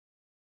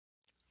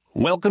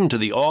Welcome to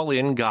the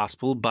All-In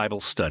Gospel Bible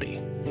Study.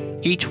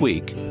 Each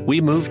week, we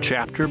move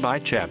chapter by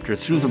chapter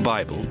through the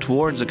Bible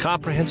towards a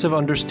comprehensive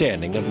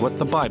understanding of what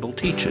the Bible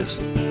teaches.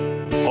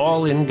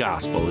 All-In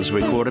Gospel is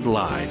recorded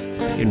live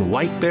in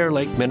White Bear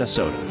Lake,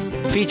 Minnesota,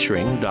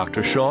 featuring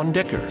Dr. Sean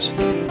Dickers.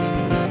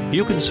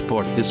 You can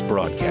support this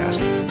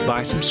broadcast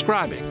by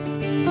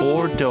subscribing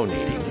or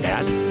donating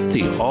at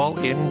the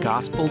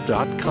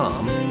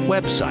allingospel.com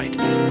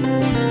website.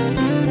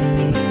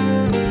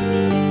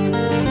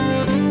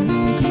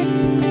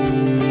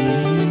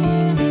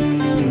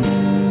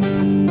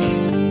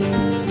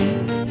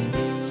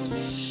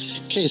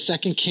 Okay,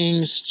 2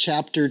 Kings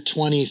chapter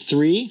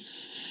 23,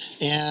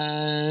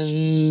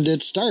 and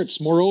it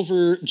starts.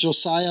 Moreover,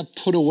 Josiah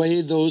put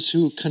away those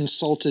who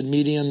consulted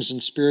mediums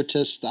and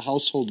spiritists, the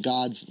household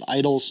gods, the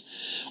idols,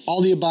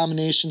 all the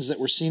abominations that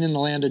were seen in the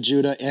land of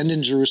Judah and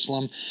in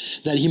Jerusalem,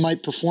 that he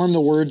might perform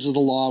the words of the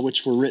law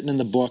which were written in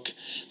the book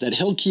that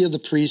Hilkiah the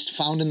priest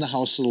found in the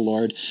house of the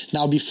Lord.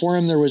 Now before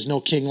him there was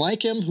no king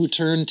like him, who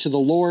turned to the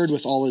Lord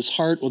with all his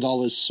heart, with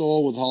all his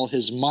soul, with all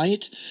his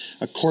might,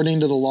 according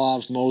to the law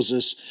of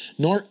Moses,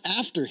 nor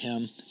after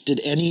him did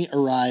any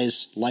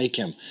arise like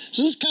him.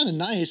 So this is kind of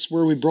nice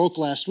where we broke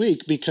last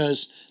week,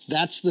 because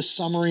that's the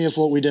summary of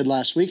what we did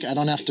last week. I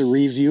don't have to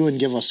review and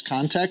give us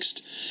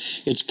context.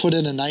 It's put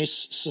in a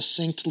nice,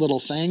 succinct little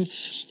thing.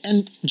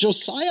 And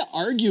Josiah,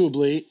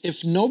 arguably,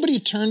 if nobody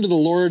turned to the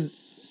Lord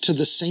to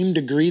the same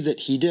degree that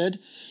he did,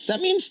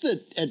 that means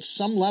that at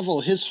some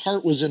level his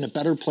heart was in a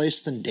better place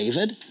than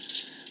David,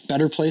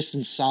 better place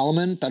than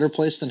Solomon, better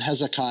place than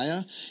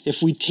Hezekiah.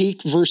 If we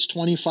take verse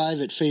 25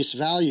 at face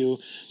value,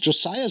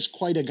 Josiah's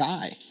quite a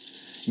guy.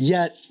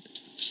 Yet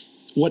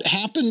what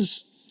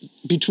happens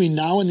between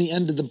now and the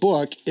end of the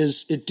book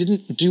is it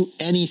didn't do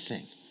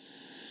anything.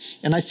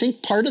 And I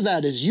think part of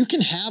that is you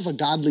can have a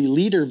godly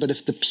leader, but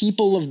if the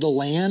people of the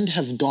land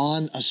have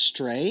gone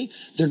astray,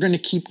 they're going to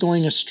keep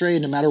going astray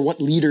no matter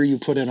what leader you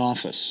put in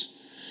office.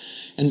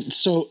 And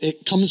so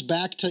it comes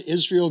back to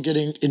Israel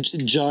getting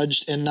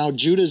judged, and now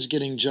Judah's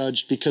getting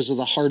judged because of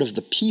the heart of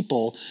the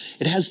people.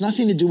 It has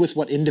nothing to do with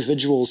what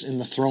individuals in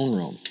the throne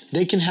room.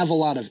 They can have a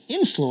lot of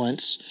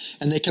influence,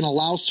 and they can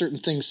allow certain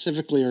things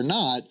civically or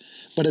not,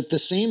 but at the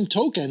same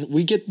token,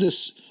 we get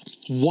this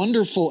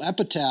wonderful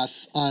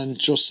epitaph on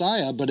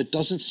Josiah, but it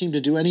doesn't seem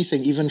to do anything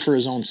even for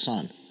his own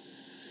son.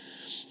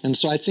 And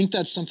so I think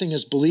that's something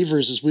as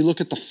believers, as we look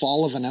at the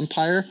fall of an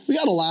empire, we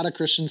got a lot of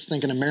Christians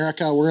thinking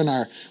America, we're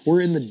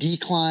in the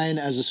decline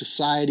as a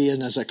society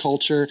and as a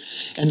culture.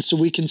 And so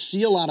we can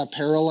see a lot of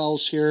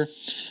parallels here.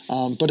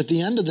 But at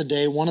the end of the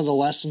day, one of the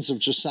lessons of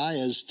Josiah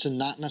is to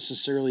not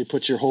necessarily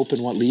put your hope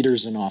in what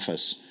leader's in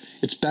office.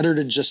 It's better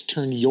to just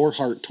turn your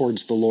heart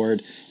towards the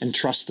Lord and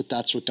trust that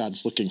that's what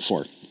God's looking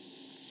for.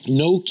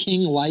 No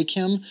king like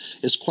him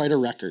is quite a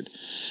record.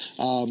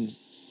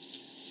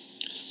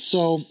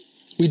 So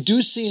we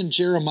do see in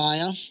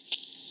Jeremiah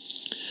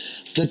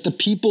that the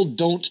people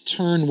don't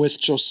turn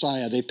with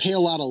Josiah. They pay a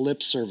lot of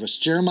lip service.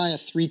 Jeremiah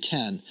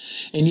 3:10,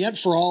 and yet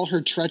for all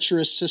her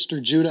treacherous sister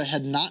Judah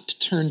had not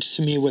turned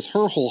to me with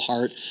her whole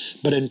heart,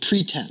 but in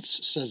pretense,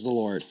 says the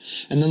Lord.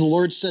 And then the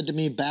Lord said to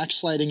me,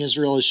 backsliding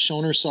Israel has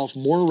shown herself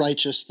more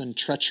righteous than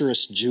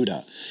treacherous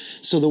Judah.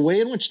 So the way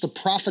in which the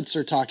prophets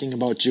are talking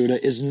about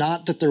Judah is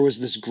not that there was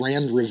this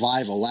grand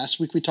revival. Last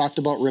week we talked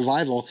about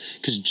revival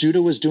because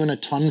Judah was doing a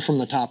ton from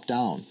the top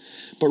down.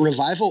 But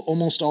revival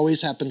almost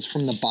always happens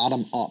from the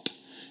bottom up.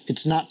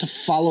 It's not to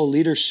follow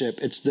leadership.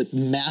 It's that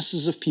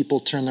masses of people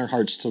turn their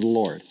hearts to the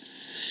Lord.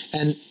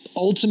 And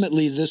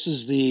ultimately, this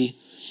is the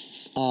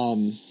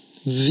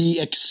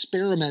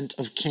experiment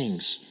of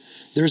kings.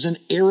 There's an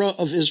era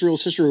of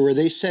Israel's history where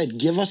they said,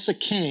 give us a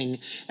king,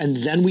 and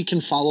then we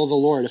can follow the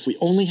Lord. If we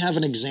only have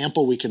an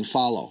example we can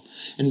follow.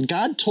 And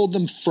God told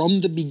them from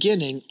the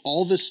beginning,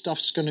 all this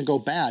stuff's going to go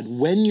bad.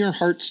 When your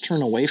hearts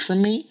turn away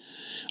from me,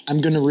 I'm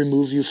going to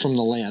remove you from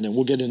the land, and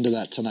we'll get into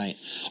that tonight.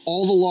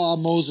 All the law of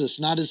Moses,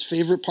 not his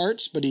favorite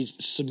parts, but he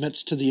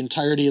submits to the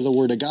entirety of the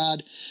word of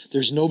God.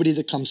 There's nobody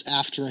that comes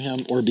after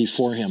him or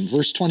before him.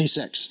 Verse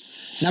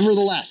 26,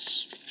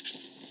 nevertheless,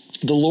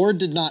 the Lord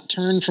did not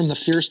turn from the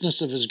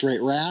fierceness of his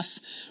great wrath,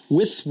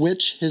 with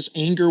which his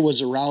anger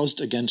was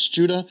aroused against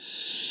Judah,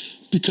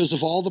 because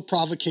of all the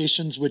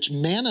provocations which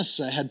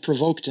Manasseh had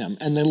provoked him.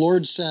 And the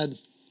Lord said,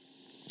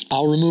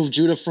 I'll remove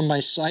Judah from my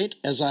sight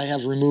as I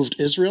have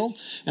removed Israel,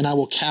 and I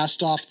will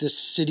cast off this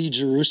city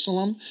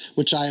Jerusalem,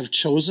 which I have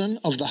chosen,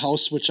 of the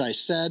house which I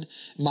said,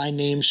 my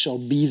name shall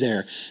be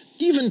there.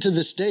 Even to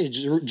this day,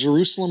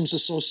 Jerusalem's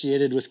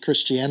associated with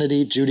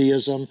Christianity,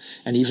 Judaism,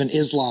 and even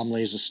Islam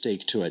lays a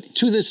stake to it.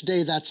 To this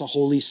day, that's a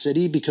holy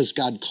city because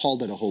God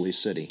called it a holy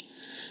city.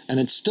 And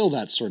it's still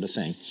that sort of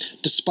thing.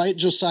 Despite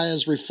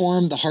Josiah's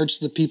reform, the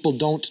hearts of the people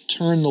don't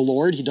turn the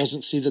Lord. He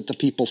doesn't see that the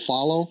people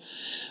follow.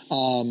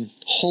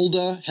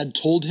 Huldah had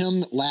told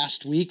him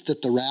last week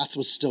that the wrath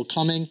was still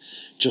coming.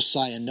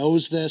 Josiah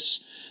knows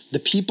this. The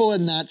people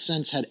in that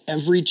sense had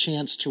every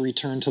chance to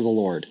return to the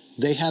Lord.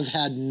 They have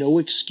had no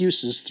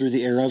excuses through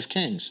the era of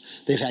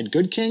kings. They've had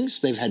good kings,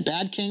 they've had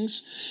bad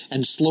kings,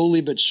 and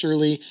slowly but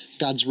surely,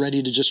 God's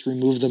ready to just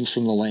remove them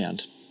from the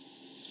land.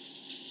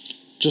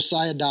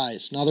 Josiah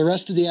dies. Now the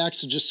rest of the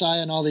acts of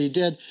Josiah and all that he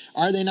did,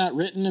 are they not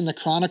written in the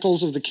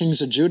chronicles of the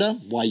kings of Judah?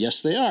 Why,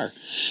 yes, they are.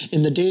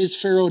 In the days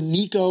Pharaoh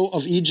Necho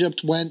of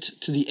Egypt went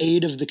to the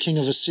aid of the king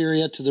of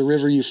Assyria to the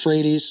river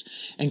Euphrates,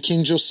 and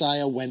King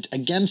Josiah went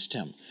against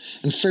him.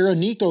 And Pharaoh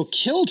Necho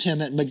killed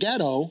him at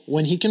Megiddo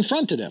when he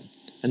confronted him.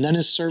 And then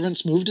his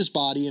servants moved his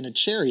body in a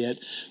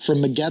chariot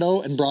from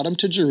Megiddo and brought him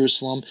to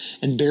Jerusalem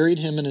and buried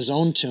him in his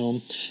own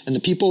tomb. And the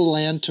people of the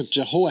land took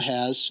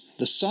Jehoahaz,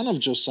 the son of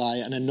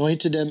Josiah, and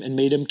anointed him and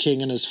made him king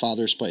in his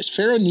father's place.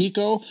 Pharaoh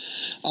Necho,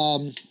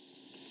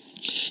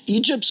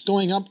 Egypt's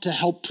going up to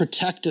help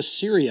protect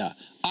Assyria.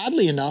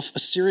 Oddly enough,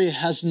 Assyria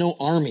has no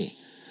army.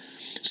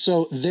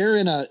 So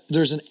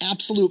there's an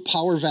absolute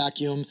power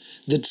vacuum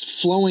that's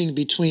flowing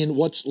between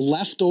what's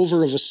left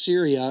over of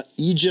Assyria,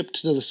 Egypt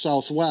to the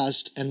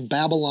southwest, and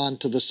Babylon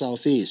to the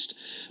southeast.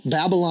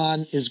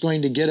 Babylon is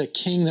going to get a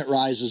king that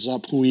rises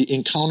up who we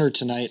encounter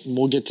tonight, and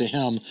we'll get to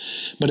him.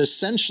 But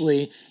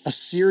essentially,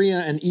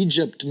 Assyria and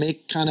Egypt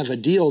make kind of a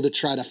deal to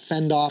try to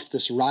fend off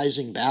this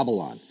rising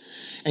Babylon.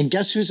 And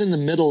guess who's in the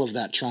middle of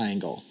that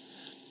triangle?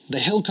 The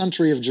hill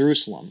country of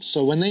Jerusalem.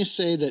 So when they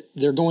say that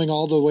they're going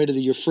all the way to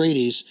the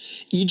Euphrates,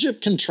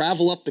 Egypt can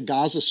travel up the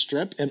Gaza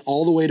Strip and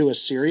all the way to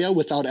Assyria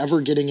without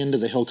ever getting into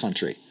the hill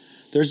country.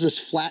 There's this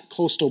flat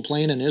coastal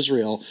plain in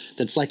Israel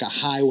that's like a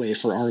highway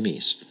for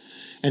armies.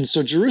 And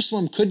so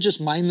Jerusalem could just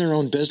mind their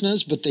own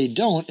business, but they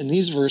don't. In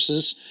these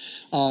verses,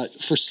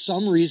 for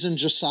some reason,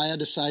 Josiah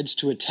decides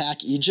to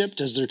attack Egypt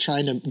as they're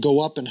trying to go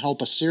up and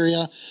help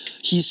Assyria.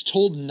 He's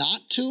told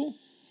not to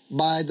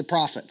by the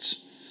prophets.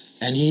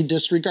 And he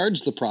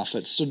disregards the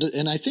prophets.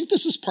 And I think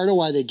this is part of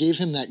why they gave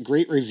him that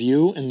great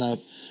review in the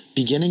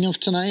beginning of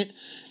tonight,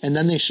 and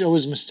then they show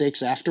his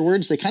mistakes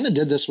afterwards. They kind of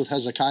did this with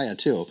Hezekiah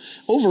too.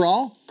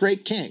 Overall,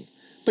 great king.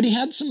 But he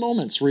had some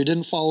moments where he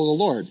didn't follow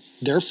the Lord.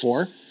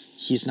 Therefore,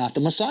 he's not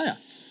the Messiah,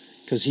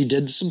 because he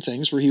did some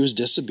things where he was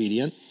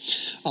disobedient.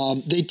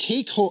 They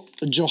take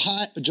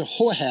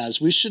Jehoahaz.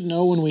 We should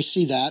know when we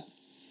see that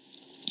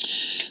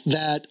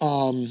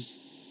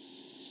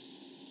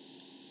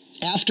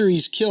after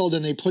he's killed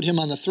and they put him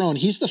on the throne,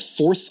 he's the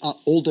fourth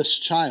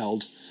oldest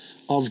child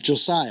of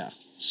Josiah.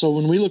 So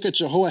when we look at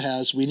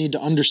Jehoahaz, we need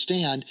to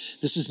understand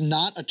this is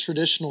not a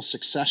traditional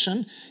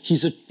succession.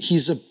 He's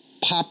a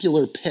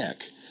popular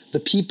pick.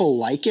 The people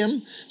like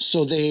him,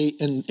 so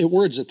it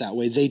words it that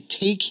way, they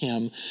take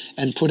him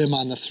and put him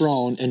on the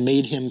throne and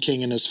made him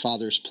king in his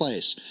father's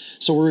place.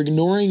 So we're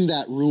ignoring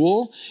that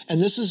rule,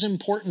 and this is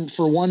important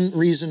for one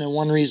reason and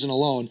one reason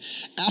alone.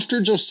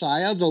 After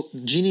Josiah, the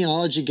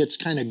genealogy gets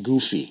kind of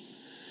goofy,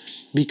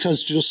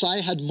 because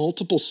Josiah had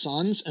multiple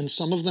sons, and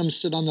some of them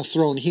sit on the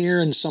throne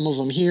here, and some of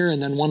them here,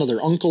 and then one of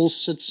their uncles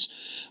sits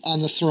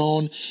on the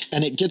throne,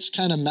 and it gets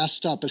kind of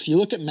messed up. If you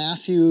look at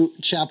Matthew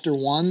chapter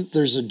 1,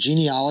 there's a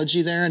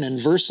genealogy there, and in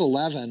verse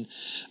 11,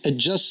 it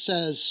just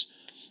says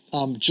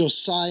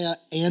Josiah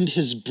and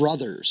his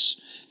brothers,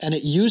 and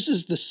it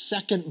uses the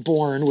second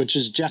born, which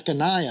is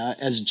Jeconiah,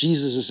 as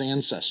Jesus'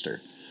 ancestor.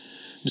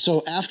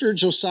 So after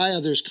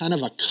Josiah, there's kind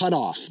of a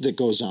cutoff that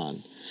goes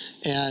on.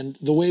 And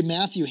the way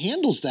Matthew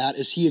handles that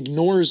is he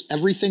ignores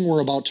everything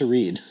we're about to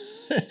read.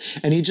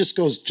 And he just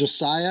goes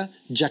Josiah,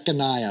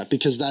 Jeconiah,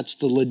 because that's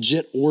the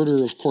legit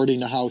order according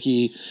to how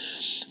he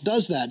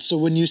does that. So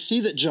when you see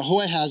that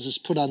Jehoahaz is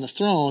put on the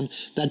throne,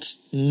 that's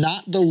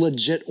not the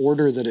legit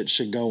order that it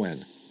should go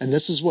in. And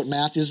this is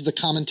the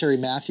commentary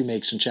Matthew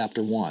makes in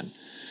chapter 1,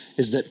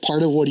 is that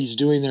part of what he's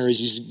doing there is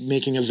he's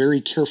making a very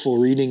careful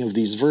reading of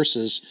these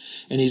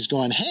verses, and he's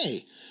going,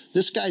 hey,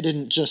 this guy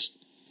didn't just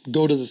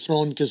go to the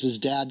throne because his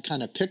dad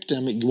kind of picked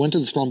him. He went to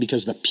the throne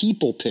because the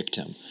people picked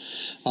him.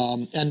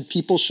 And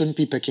people shouldn't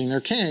be picking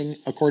their king.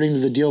 According to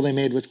the deal they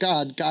made with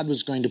God, God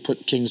was going to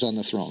put kings on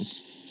the throne.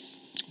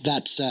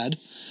 That said,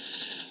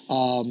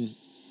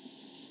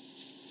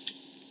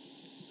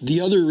 the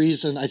other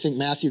reason I think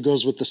Matthew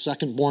goes with the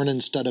second-born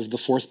instead of the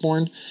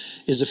fourth-born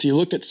is if you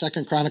look at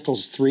 2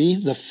 Chronicles 3,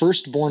 the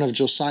firstborn of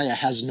Josiah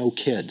has no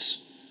kids.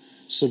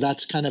 So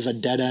that's kind of a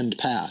dead-end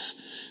path.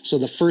 So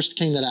the first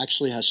king that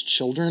actually has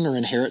children or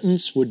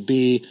inheritance would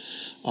be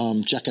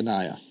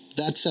Jeconiah.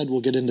 That said, we'll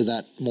get into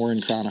that more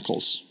in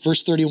Chronicles.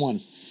 Verse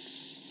 31.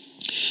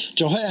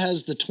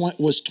 Jehoahaz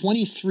was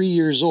 23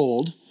 years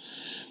old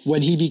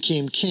when he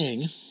became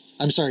king.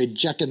 I'm sorry,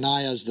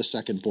 Jeconiah is the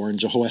second-born.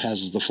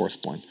 Jehoahaz is the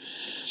fourth-born.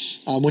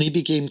 When he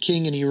became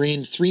king and he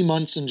reigned 3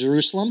 months in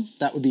Jerusalem,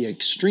 that would be an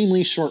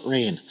extremely short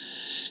reign.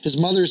 His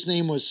mother's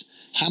name was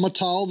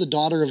Hamutal, the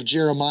daughter of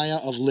Jeremiah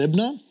of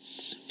Libnah.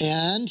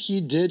 And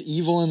he did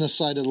evil in the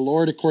sight of the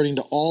Lord according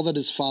to all that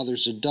his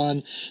fathers had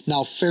done.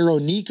 Now Pharaoh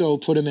Necho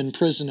put him in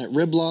prison at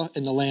Riblah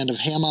in the land of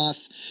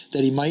Hamath,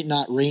 that he might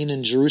not reign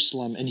in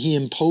Jerusalem. And he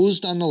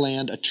imposed on the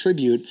land a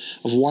tribute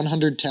of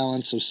 100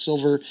 talents of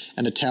silver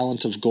and a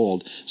talent of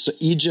gold. So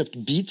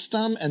Egypt beats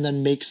them and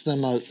then makes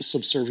them a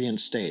subservient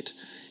state.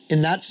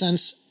 In that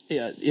sense,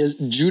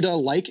 Judah,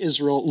 like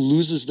Israel,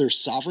 loses their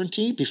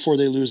sovereignty before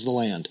they lose the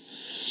land.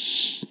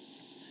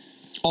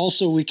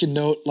 Also, we can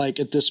note, like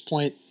at this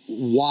point,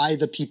 why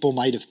the people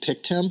might have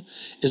picked him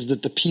is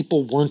that the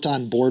people weren't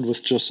on board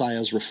with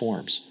Josiah's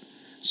reforms.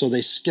 So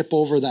they skip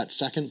over that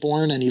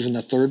second-born and even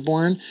the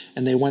third-born,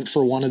 and they went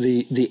for one of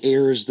the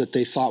heirs that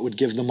they thought would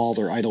give them all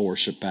their idol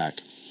worship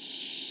back.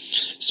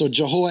 So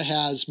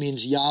Jehoahaz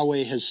means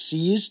Yahweh has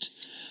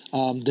seized.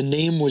 The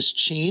name was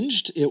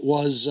changed. It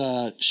was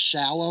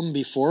Shalom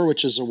before,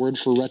 which is a word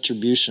for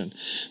retribution.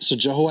 So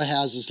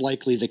Jehoahaz is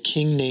likely the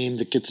king name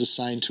that gets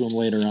assigned to him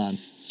later on.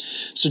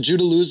 So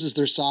Judah loses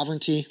their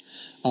sovereignty,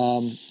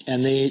 and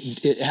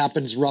it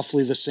happens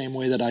roughly the same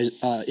way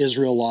that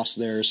Israel lost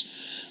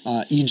theirs.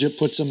 Egypt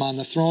puts him on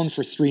the throne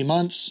for 3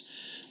 months.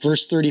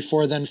 Verse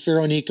 34, then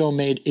Pharaoh Necho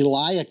made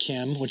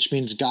Eliakim, which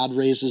means God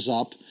raises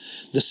up,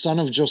 the son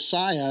of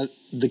Josiah,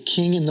 the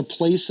king in the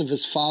place of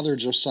his father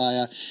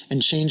Josiah,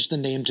 and changed the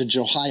name to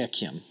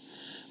Jehoiakim,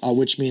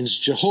 which means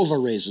Jehovah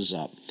raises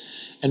up.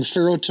 And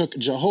Pharaoh took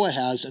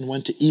Jehoahaz and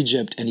went to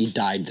Egypt, and he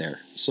died there.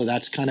 So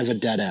that's kind of a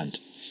dead end.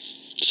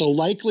 So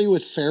likely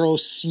with Pharaoh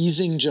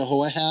seizing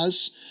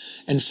Jehoahaz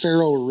and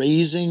Pharaoh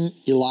raising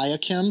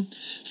Eliakim,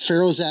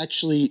 Pharaoh's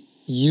actually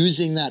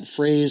using that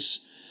phrase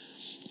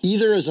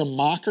either as a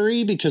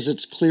mockery because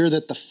it's clear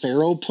that the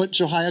Pharaoh put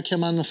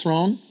Jehoiakim on the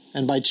throne,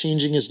 and by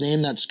changing his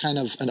name, that's kind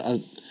of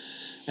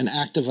an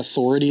act of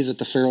authority that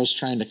the Pharaoh's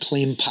trying to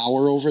claim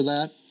power over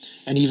that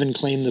and even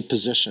claim the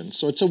position.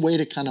 So it's a way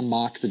to kind of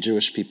mock the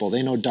Jewish people.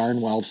 They know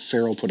darn well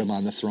Pharaoh put him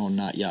on the throne,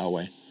 not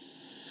Yahweh.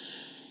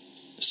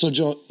 So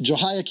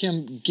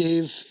Jehoiakim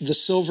gave the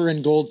silver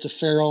and gold to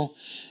Pharaoh,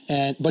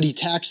 but he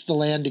taxed the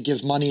land to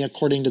give money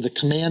according to the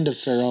command of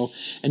Pharaoh,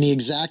 and he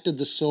exacted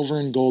the silver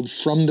and gold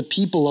from the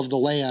people of the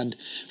land,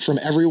 from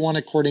everyone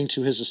according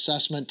to his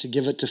assessment, to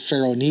give it to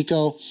Pharaoh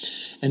Necho.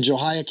 And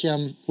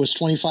Jehoiakim was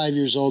 25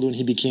 years old when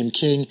he became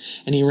king,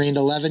 and he reigned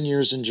 11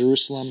 years in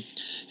Jerusalem.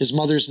 His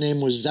mother's name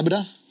was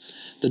Zebudah,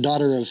 the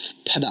daughter of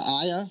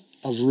Pedaiah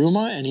of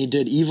Rumah, and he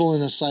did evil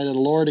in the sight of the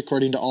Lord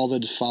according to all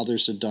that his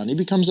fathers had done. He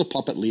becomes a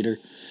puppet leader.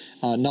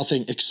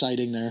 Nothing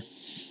exciting there.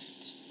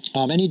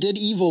 And he did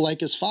evil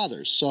like his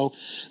fathers. So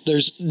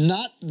there's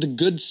not the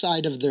good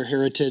side of their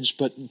heritage,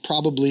 but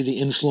probably the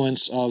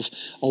influence of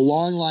a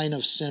long line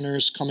of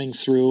sinners coming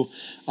through,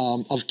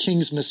 of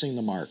kings missing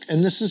the mark.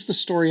 And this is the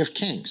story of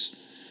kings.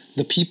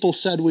 The people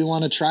said, we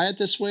want to try it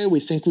this way. We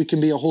think we can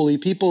be a holy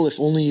people if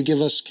only you give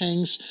us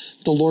kings.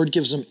 The Lord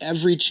gives them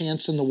every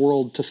chance in the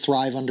world to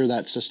thrive under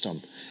that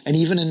system, and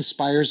even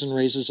inspires and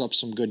raises up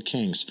some good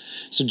kings.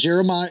 So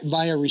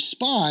Jeremiah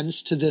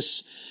responds to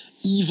this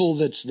evil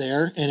that's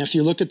there. And if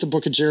you look at the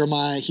book of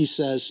Jeremiah, he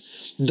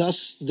says,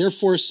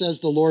 therefore says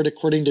the Lord,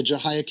 according to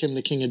Jehoiakim,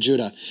 the king of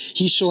Judah,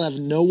 he shall have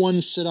no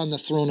one sit on the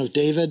throne of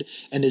David,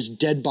 and his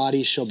dead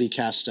body shall be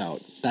cast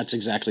out. That's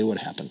exactly what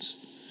happens.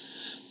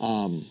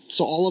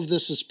 So all of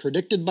this is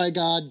predicted by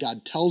God.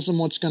 God tells them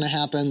what's going to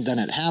happen. Then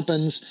it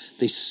happens.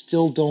 They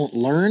still don't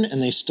learn,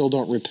 and they still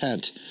don't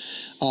repent.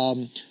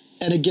 And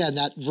again,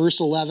 that verse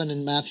 11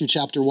 in Matthew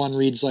chapter 1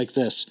 reads like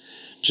this.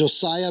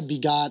 Josiah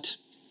begot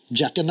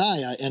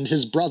Jeconiah and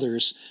his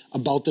brothers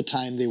about the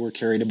time they were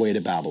carried away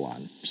to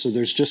Babylon. So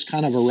there's just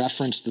kind of a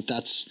reference that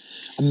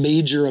that's a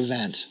major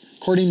event.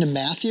 According to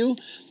Matthew,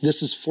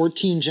 this is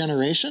 14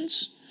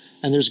 generations,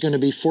 and there's going to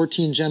be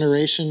 14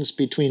 generations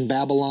between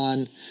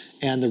Babylon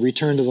and the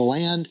return to the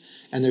land,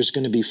 and there's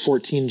going to be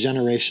 14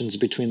 generations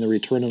between the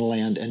return of the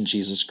land and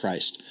Jesus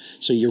Christ.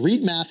 So you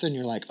read Matthew and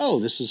you're like, oh,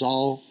 this is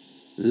all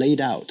laid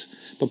out.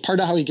 But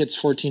part of how he gets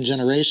 14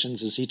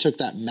 generations is he took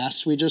that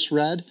mess we just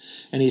read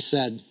and he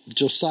said,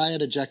 Josiah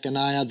to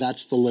Jeconiah,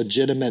 that's the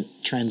legitimate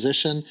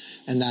transition,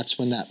 and that's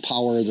when that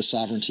power of the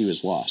sovereignty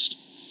was lost.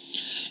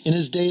 In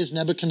his days,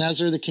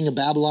 Nebuchadnezzar, the king of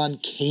Babylon,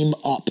 came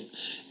up,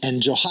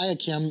 and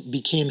Jehoiakim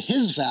became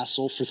his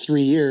vassal for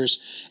 3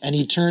 years, and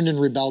he turned and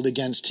rebelled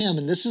against him.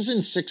 And this is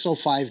in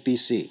 605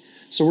 BC.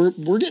 So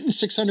we're getting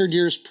 600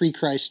 years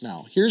pre-Christ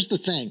now. Here's the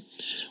thing.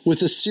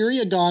 With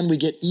Assyria gone, we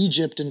get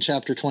Egypt in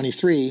chapter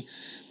 23,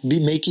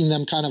 making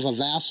them kind of a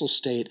vassal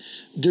state.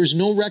 There's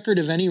no record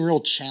of any real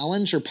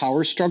challenge or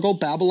power struggle.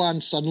 Babylon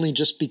suddenly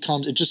just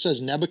becomes, it just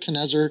says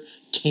Nebuchadnezzar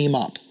came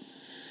up.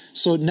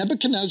 So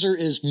Nebuchadnezzar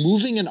is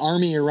moving an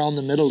army around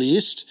the Middle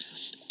East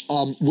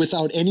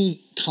without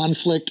any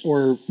conflict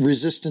or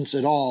resistance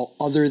at all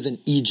other than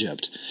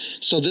Egypt.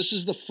 So this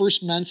is the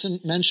first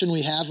mention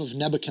we have of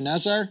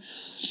Nebuchadnezzar.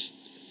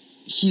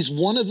 He's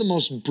one of the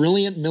most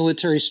brilliant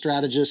military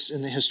strategists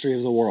in the history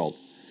of the world.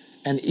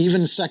 And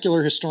even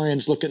secular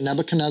historians look at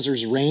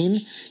Nebuchadnezzar's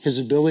reign, his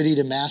ability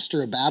to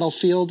master a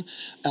battlefield,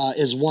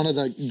 as one of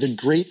the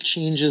great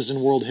changes in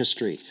world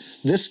history.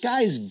 This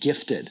guy's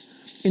gifted.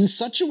 in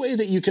such a way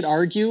that you could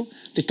argue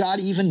that God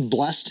even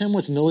blessed him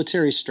with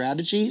military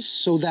strategy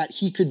so that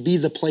he could be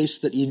the place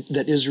that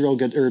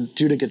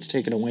Judah gets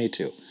taken away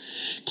to.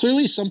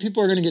 Clearly, some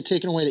people are going to get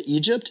taken away to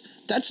Egypt.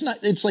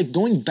 It's like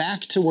going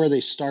back to where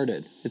they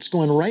started. It's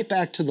going right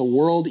back to the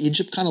world.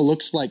 Egypt kind of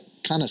looks like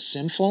kind of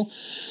sinful.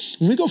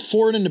 When we go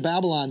forward into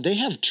Babylon, they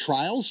have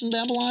trials in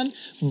Babylon,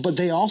 but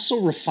they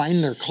also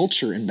refine their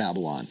culture in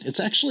Babylon. It's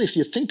actually, if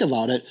you think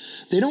about it,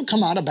 they don't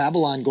come out of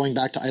Babylon going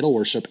back to idol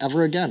worship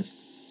ever again.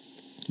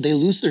 They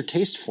lose their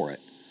taste for it.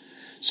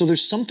 So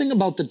there's something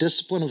about the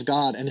discipline of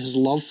God and his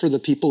love for the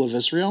people of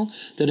Israel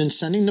that in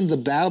sending them to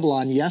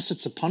Babylon, yes,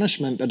 it's a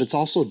punishment, but it's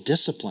also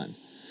discipline.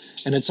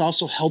 And it's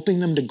also helping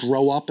them to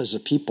grow up as a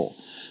people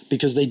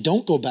because they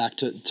don't go back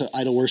to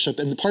idol worship.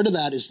 And part of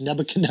that is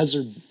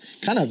Nebuchadnezzar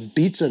kind of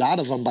beats it out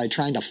of them by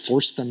trying to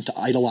force them to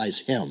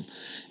idolize him.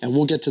 And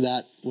we'll get to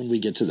that when we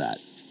get to that.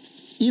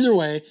 Either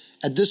way,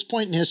 at this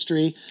point in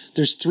history,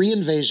 there's 3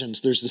 invasions.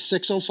 There's the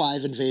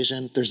 605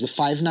 invasion, there's the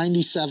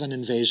 597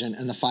 invasion,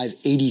 and the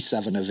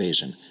 587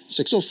 invasion.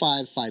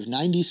 605,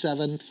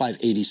 597,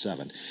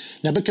 587.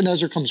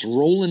 Nebuchadnezzar comes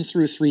rolling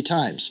through 3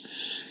 times.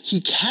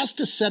 He has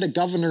to set a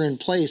governor in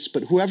place,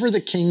 but whoever the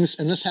kings,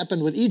 and this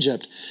happened with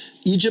Egypt,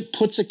 Egypt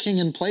puts a king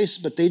in place,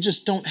 but they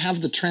just don't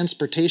have the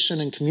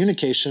transportation and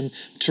communication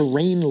to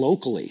reign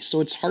locally. So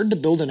it's hard to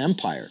build an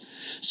empire.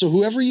 So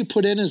whoever you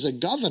put in as a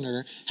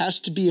governor has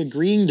to be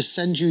agreeing to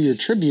send you your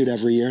tribute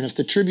every year. And if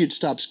the tribute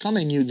stops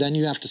coming, then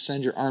you have to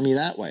send your army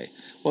that way.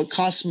 Well, it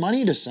costs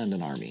money to send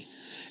an army.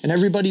 And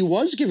everybody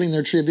was giving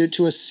their tribute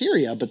to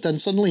Assyria, but then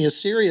suddenly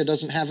Assyria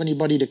doesn't have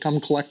anybody to come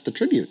collect the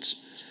tributes.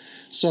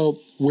 So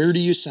where do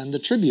you send the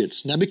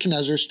tributes?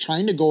 Nebuchadnezzar's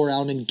trying to go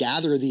around and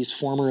gather these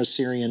former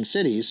Assyrian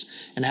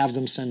cities and have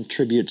them send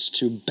tributes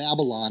to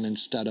Babylon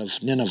instead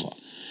of Nineveh.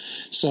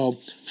 So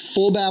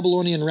full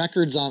Babylonian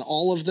records on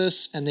all of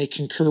this, and they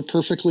concur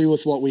perfectly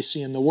with what we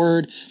see in the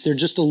Word. They're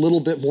just a little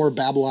bit more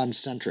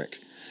Babylon-centric.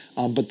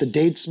 But the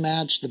dates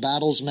match, the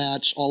battles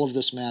match, all of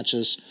this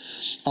matches.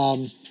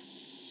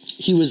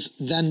 He was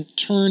then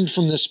turned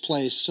from this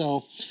place.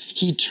 So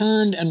he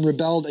turned and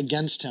rebelled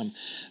against him.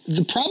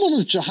 The problem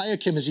with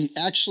Jehoiakim is he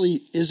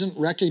actually isn't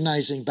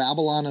recognizing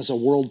Babylon as a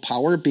world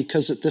power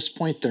because at this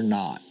point they're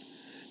not.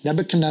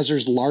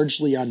 Nebuchadnezzar's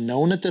largely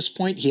unknown at this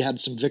point. He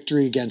had some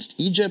victory against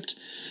Egypt,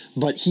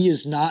 but he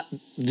is not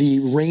the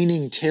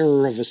reigning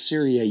terror of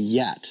Assyria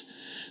yet.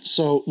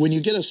 So when you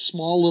get a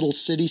small little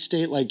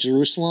city-state like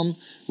Jerusalem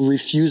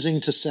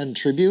refusing to send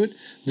tribute,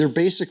 they're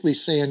basically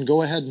saying,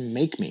 go ahead and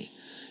make me.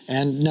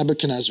 And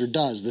Nebuchadnezzar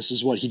does. This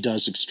is what he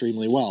does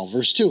extremely well.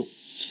 Verse 2.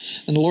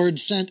 And the Lord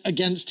sent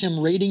against him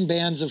raiding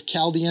bands of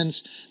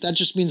Chaldeans. That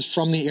just means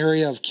from the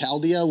area of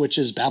Chaldea, which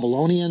is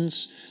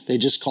Babylonians. They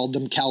just called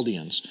them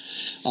Chaldeans.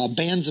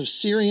 Bands of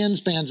Syrians,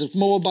 bands of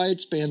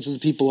Moabites, bands of the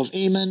people of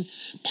Ammon.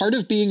 Part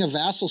of being a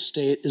vassal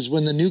state is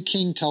when the new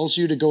king tells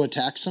you to go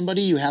attack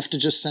somebody, you have to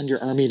just send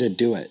your army to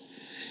do it.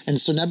 And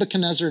so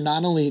Nebuchadnezzar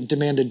not only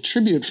demanded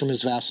tribute from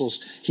his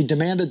vassals, he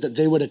demanded that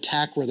they would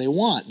attack where they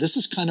want. This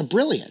is kind of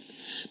brilliant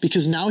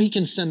because now he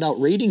can send out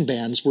raiding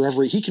bands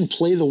wherever he can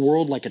play the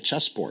world like a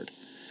chessboard.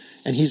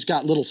 And he's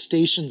got little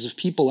stations of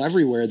people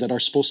everywhere that are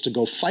supposed to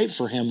go fight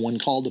for him when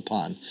called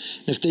upon.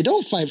 And if they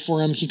don't fight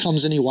for him, he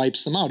comes and he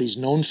wipes them out. He's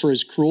known for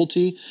his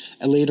cruelty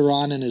later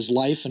on in his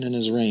life and in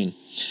his reign.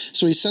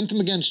 So he sent them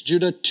against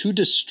Judah to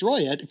destroy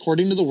it,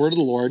 according to the word of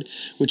the Lord,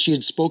 which he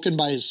had spoken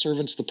by his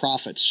servants the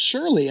prophets.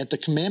 Surely at the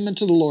commandment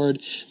of the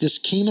Lord, this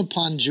came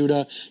upon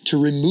Judah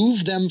to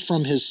remove them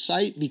from his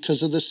sight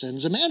because of the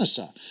sins of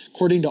Manasseh,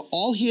 according to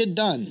all he had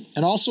done,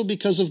 and also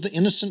because of the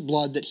innocent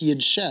blood that he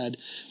had shed,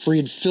 for he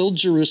had filled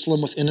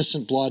Jerusalem with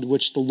innocent blood,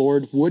 which the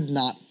Lord would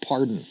not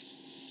pardon.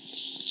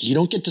 You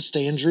don't get to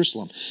stay in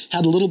Jerusalem.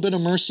 Had a little bit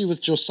of mercy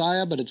with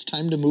Josiah, but it's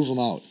time to move him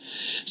out.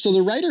 So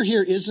the writer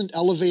here isn't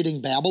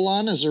elevating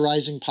Babylon as a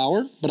rising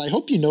power, but I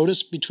hope you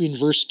notice between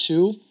verse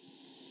 2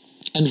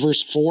 and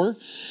verse 4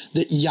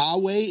 that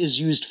Yahweh is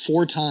used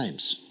 4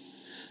 times.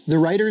 The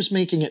writer's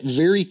making it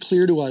very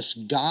clear to us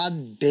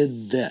God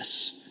did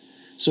this.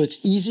 So it's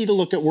easy to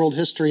look at world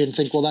history and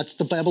think, well, that's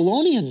the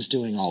Babylonians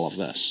doing all of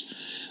this.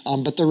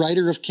 But the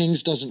writer of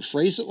Kings doesn't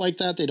phrase it like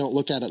that. They don't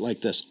look at it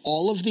like this.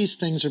 All of these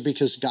things are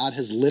because God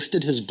has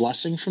lifted his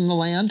blessing from the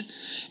land,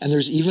 and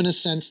there's even a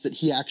sense that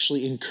he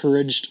actually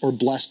encouraged or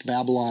blessed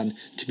Babylon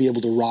to be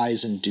able to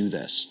rise and do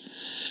this.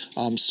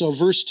 So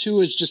verse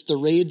 2 is just the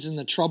raids and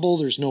the trouble.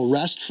 There's no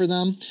rest for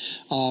them.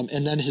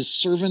 And then his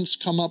servants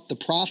come up, the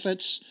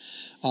prophets.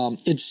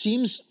 It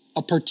seems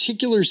a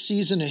particular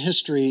season of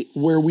history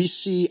where we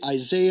see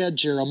Isaiah,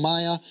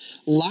 Jeremiah,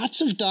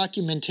 lots of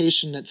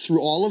documentation that through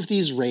all of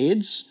these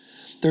raids,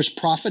 there's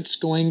prophets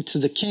going to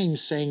the king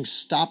saying,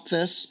 stop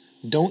this,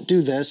 don't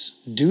do this,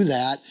 do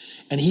that,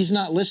 and he's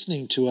not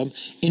listening to him,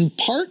 in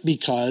part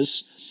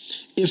because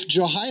if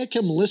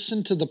Jehoiakim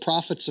listened to the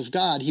prophets of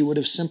God, he would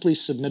have simply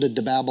submitted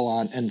to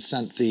Babylon and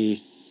sent the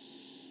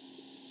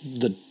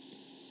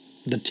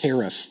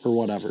tariff or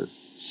whatever.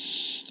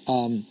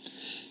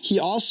 It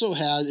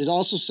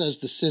also says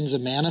the sins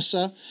of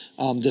Manasseh,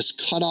 this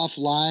cut off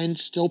line,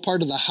 still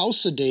part of the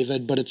house of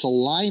David, but it's a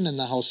line in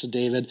the house of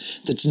David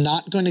that's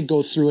not going to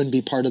go through and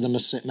be part of the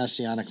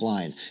messianic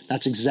line.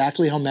 That's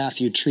exactly how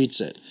Matthew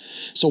treats it.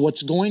 So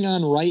what's going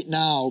on right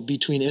now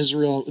between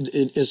Israel,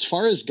 as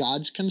far as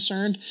God's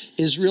concerned,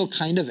 Israel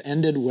kind of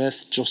ended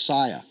with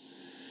Josiah.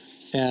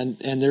 And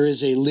there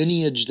is a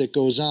lineage that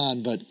goes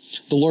on, but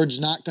the Lord's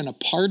not going to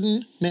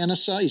pardon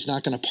Manasseh. He's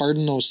not going to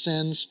pardon those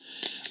sins.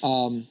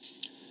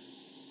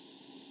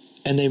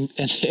 And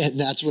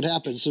that's what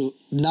happened. So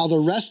now the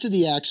rest of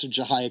the acts of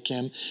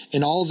Jehoiakim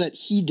and all that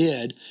he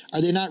did,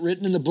 are they not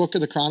written in the book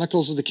of the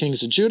Chronicles of the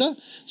Kings of Judah?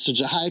 So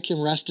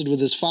Jehoiakim rested with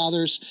his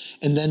fathers,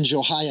 and then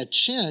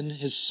Jehoiachin,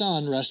 his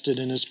son, rested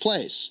in his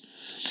place.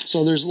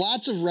 So there's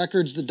lots of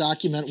records that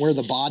document where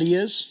the body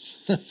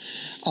is.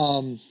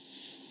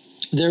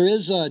 There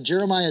is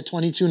Jeremiah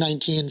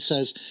 22:19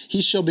 says,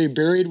 he shall be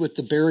buried with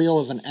the burial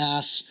of an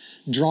ass,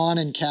 drawn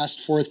and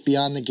cast forth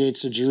beyond the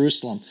gates of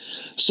Jerusalem.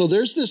 So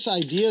there's this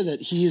idea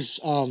that he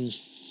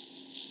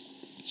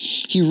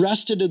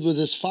rested with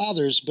his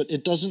fathers, but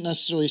it doesn't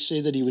necessarily say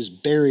that he was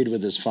buried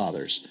with his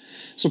fathers.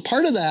 So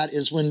part of that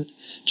is when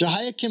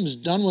Jehoiakim's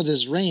done with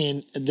his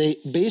reign, they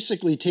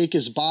basically take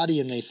his body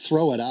and they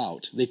throw it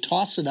out. They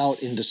toss it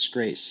out in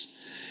disgrace,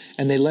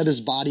 and they let his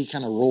body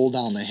kind of roll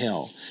down the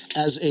hill.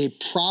 As a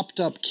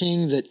propped up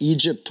king that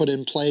Egypt put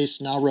in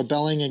place, now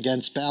rebelling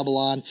against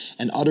Babylon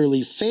and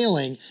utterly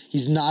failing,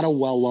 he's not a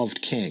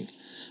well-loved king,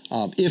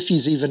 if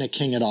he's even a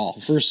king at all.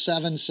 Verse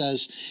 7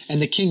 says,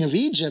 and the king of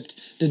Egypt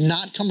did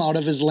not come out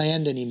of his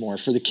land anymore,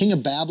 for the king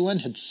of Babylon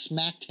had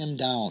smacked him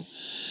down.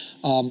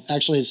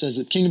 Actually, it says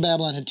that King of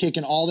Babylon had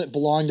taken all that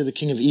belonged to the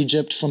king of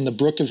Egypt from the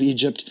brook of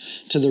Egypt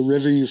to the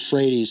river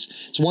Euphrates.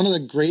 It's one of the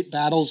great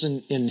battles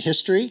in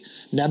history.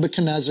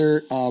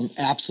 Nebuchadnezzar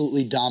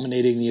absolutely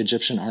dominating the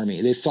Egyptian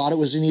army. They thought it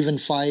was an even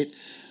fight.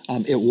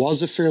 It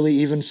was a fairly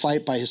even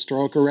fight by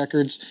historical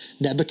records.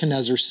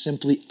 Nebuchadnezzar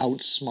simply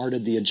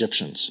outsmarted the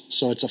Egyptians.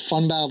 So it's a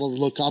fun battle to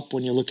look up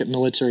when you look at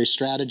military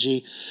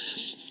strategy.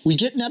 We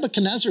get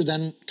Nebuchadnezzar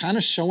then kind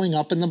of showing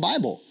up in the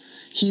Bible.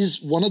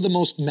 He's one of the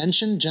most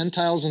mentioned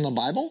Gentiles in the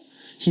Bible.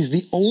 He's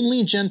the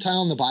only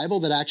Gentile in the Bible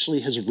that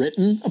actually has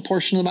written a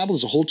portion of the Bible.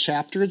 There's a whole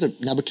chapter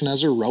that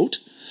Nebuchadnezzar wrote.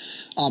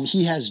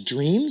 He has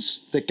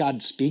dreams that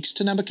God speaks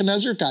to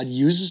Nebuchadnezzar. God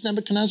uses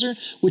Nebuchadnezzar,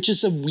 which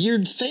is a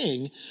weird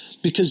thing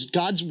because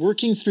God's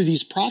working through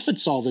these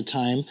prophets all the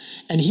time,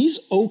 and he's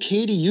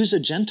okay to use a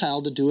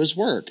Gentile to do his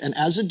work. And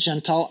as a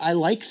Gentile, I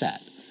like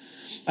that.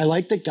 I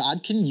like that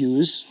God can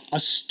use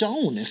a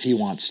stone if he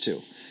wants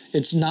to.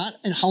 It's not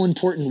how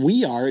important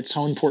we are, it's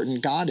how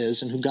important God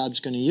is and who God's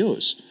going to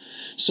use.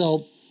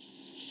 So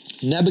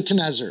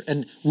Nebuchadnezzar,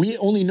 and we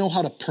only know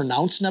how to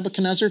pronounce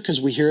Nebuchadnezzar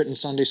because we hear it in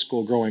Sunday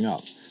school growing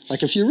up.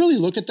 Like if you really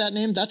look at that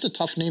name, that's a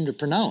tough name to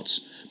pronounce.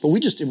 But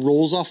it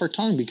rolls off our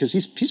tongue because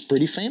he's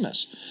pretty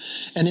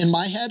famous. And in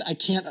my head, I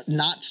can't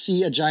not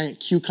see a giant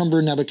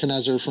cucumber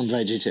Nebuchadnezzar from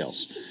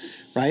VeggieTales,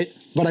 right?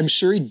 But I'm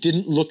sure he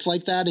didn't look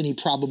like that and he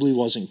probably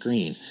wasn't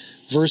green.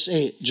 Verse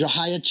 8,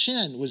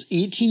 Jehoiachin was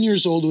 18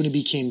 years old when he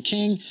became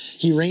king.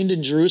 He reigned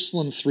in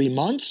Jerusalem 3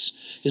 months.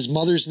 His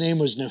mother's name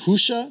was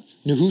Nehushta,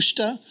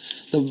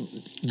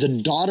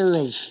 the daughter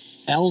of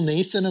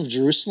Elnathan of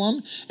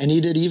Jerusalem, and he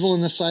did evil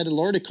in the sight of the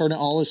Lord according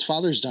to all his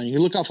father's done. You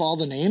look off all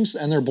the names,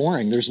 and they're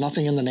boring. There's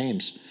nothing in the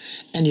names.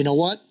 And you know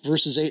what?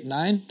 Verses 8 and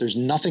 9, there's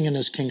nothing in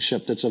his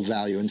kingship that's of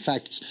value. In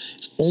fact,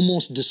 it's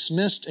almost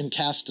dismissed and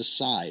cast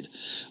aside.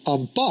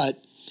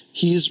 But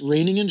he's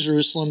reigning in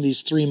Jerusalem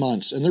these 3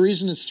 months. And the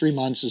reason it's 3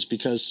 months is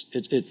because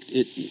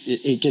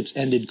it gets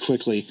ended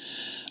quickly.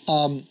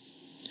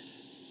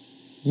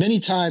 Many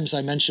times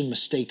I mention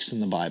mistakes in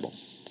the Bible.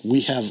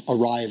 We have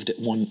arrived at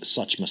one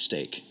such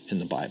mistake in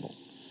the Bible.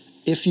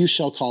 If you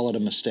shall call it a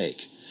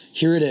mistake.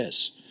 Here it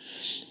is.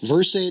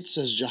 Verse 8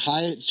 says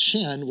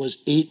Jehoiachin was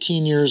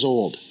 18 years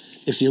old.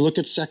 If you look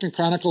at 2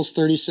 Chronicles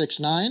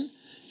 36:9,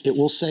 it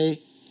will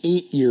say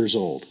 8 years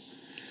old.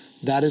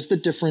 That is the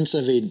difference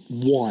of a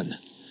 1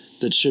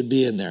 that should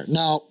be in there.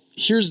 Now,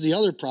 here's the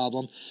other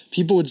problem.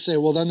 People would say,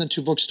 well, then the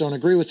two books don't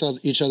agree with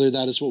each other.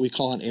 That is what we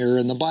call an error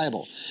in the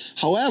Bible.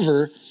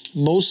 However,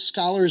 most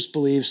scholars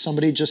believe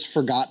somebody just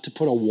forgot to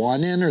put a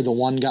 1 in, or the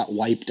 1 got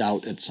wiped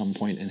out at some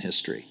point in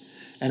history.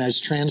 And as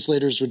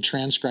translators would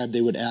transcribe, they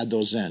would add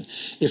those in.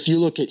 If you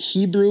look at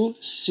Hebrew,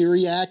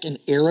 Syriac, and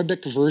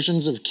Arabic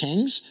versions of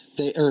Kings,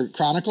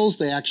 Chronicles,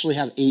 they actually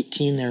have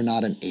 18 there,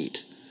 not an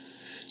 8.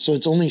 So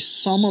it's only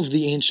some of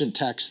the ancient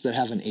texts that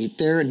have an 8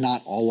 there, and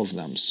not all of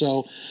them.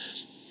 So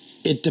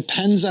it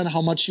depends on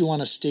how much you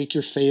want to stake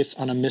your faith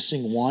on a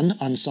missing 1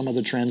 on some of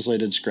the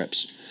translated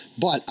scripts.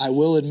 But I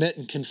will admit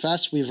and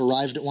confess we've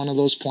arrived at one of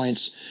those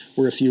points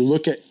where if you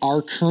look at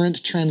our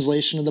current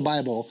translation of the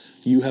Bible,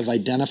 you have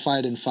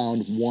identified and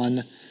found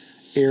 1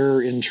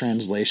 error in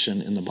translation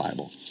in the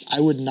Bible. I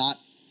would not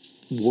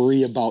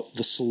worry about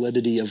the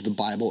solidity of the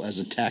Bible as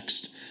a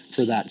text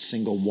for that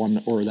single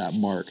 1 or that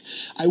mark.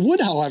 I would,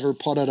 however,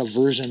 put out a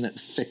version that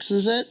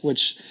fixes it,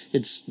 which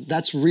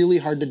that's really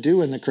hard to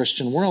do in the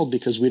Christian world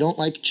because we don't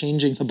like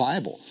changing the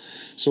Bible.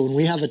 So when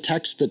we have a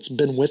text that's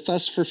been with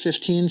us for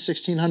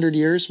 1600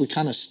 years, we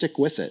kind of stick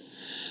with it.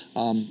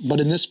 But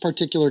in this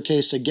particular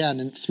case, again,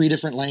 in 3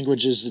 different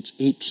languages, it's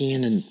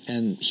 18,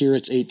 and here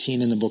it's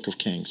 18 in the book of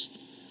Kings.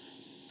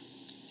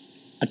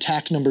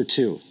 Attack number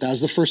 2. That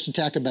was the first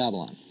attack of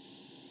Babylon.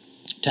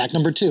 Attack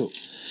number 2.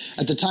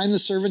 At the time the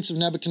servants of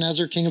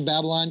Nebuchadnezzar, king of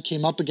Babylon,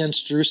 came up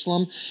against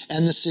Jerusalem,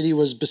 and the city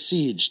was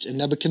besieged. And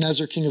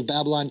Nebuchadnezzar, king of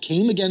Babylon,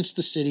 came against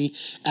the city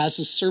as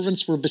his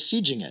servants were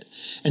besieging it.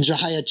 And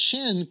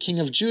Jehoiachin, king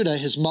of Judah,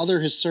 his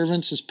mother, his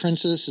servants, his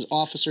princes, his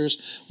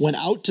officers, went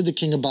out to the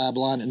king of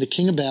Babylon, and the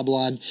king of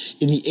Babylon,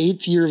 in the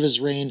 8th year of his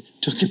reign,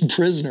 took him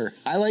prisoner.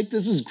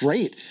 This is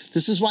great.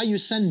 This is why you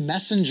send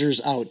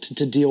messengers out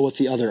to deal with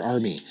the other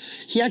army.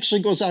 He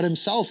actually goes out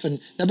himself,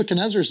 and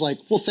Nebuchadnezzar's like,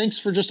 well, thanks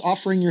for just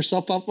offering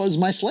yourself up as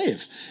my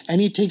slave.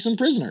 And he takes him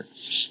prisoner.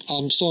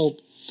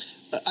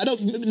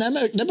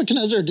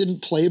 Nebuchadnezzar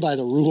didn't play by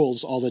the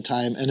rules all the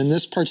time. And in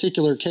this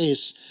particular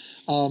case,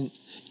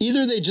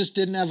 either they just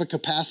didn't have a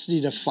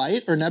capacity to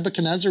fight, or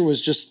Nebuchadnezzar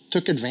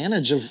took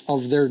advantage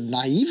of their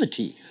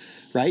naivety.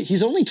 Right?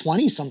 He's only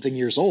 20-something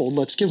years old.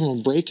 Let's give him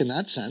a break in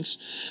that sense.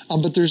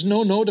 But there's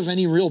no note of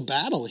any real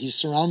battle. He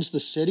surrounds the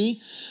city,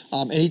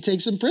 and he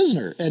takes him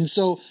prisoner. And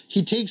so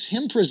he takes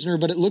him prisoner,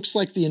 but it looks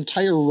like the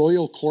entire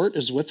royal court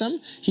is with him.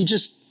 He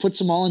just puts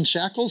them all in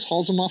shackles,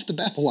 hauls them off to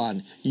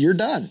Babylon. You're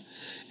done.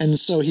 And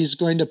so he's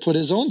going to put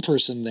his own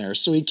person there.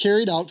 So he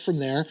carried out from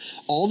there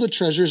all the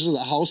treasures of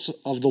the house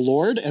of the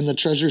Lord and the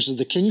treasures of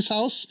the king's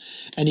house,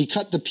 and he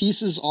cut in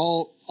pieces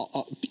all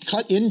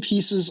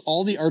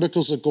the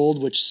articles of gold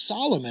which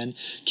Solomon,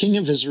 king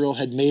of Israel,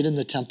 had made in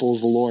the temple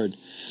of the Lord,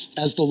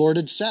 as the Lord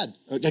had said.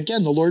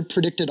 Again, the Lord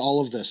predicted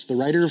all of this. The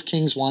writer of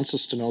Kings wants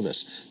us to know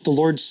this. The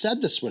Lord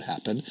said this would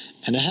happen,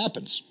 and it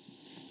happens.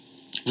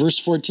 Verse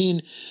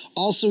 14,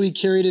 also he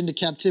carried into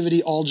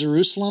captivity all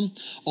Jerusalem,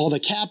 all the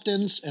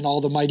captains and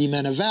all the mighty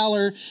men of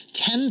valor,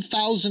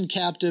 10,000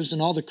 captives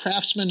and all the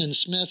craftsmen and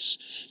smiths.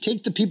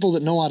 Take the people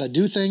that know how to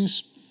do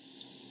things.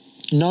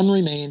 None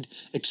remained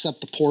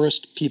except the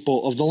poorest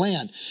people of the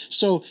land.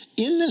 So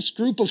in this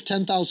group of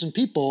 10,000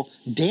 people,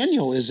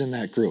 Daniel is in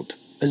that group.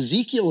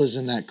 Ezekiel is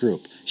in that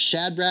group.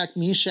 Shadrach,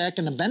 Meshach,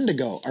 and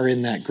Abednego are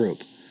in that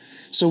group.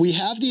 So we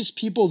have these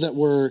people that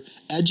were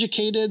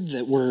educated,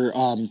 that were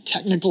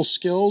technical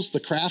skills, the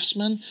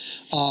craftsmen.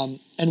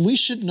 And we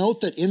should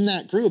note that in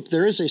that group,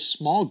 there is a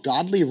small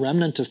godly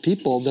remnant of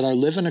people that are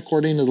living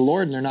according to the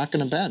Lord, and they're not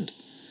going to bend.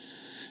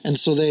 And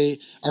so they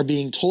are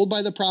being told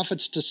by the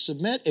prophets to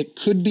submit. It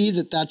could be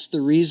that that's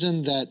the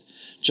reason that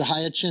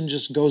Jehoiachin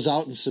just goes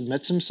out and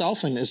submits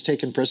himself and is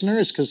taken prisoner,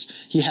 is because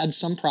he had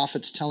some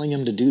prophets telling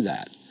him to do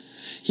that.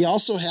 He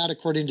also had,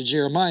 according to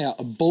Jeremiah,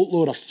 a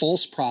boatload of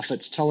false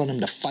prophets telling him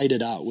to fight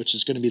it out, which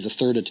is going to be the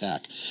 3rd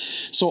attack.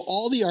 So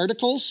all the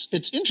articles,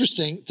 it's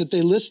interesting that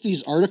they list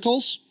these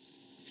articles.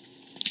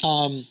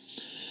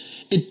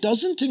 It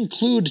doesn't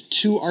include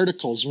 2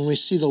 articles when we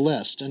see the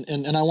list,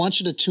 and I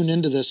want you to tune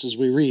into this as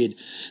we read.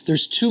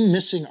 There's 2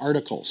 missing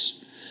articles.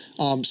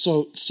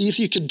 So see if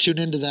you can tune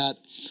into that.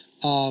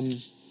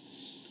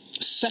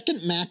 2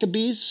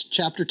 Maccabees,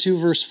 chapter 2,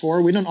 verse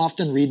 4. We don't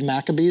often read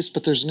Maccabees,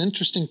 but there's an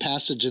interesting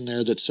passage in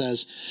there that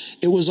says,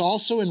 it was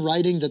also in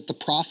writing that the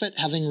prophet,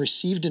 having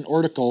received an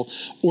article,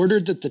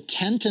 ordered that the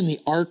tent and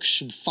the ark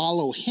should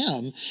follow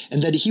him,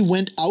 and that he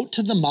went out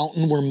to the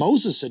mountain where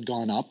Moses had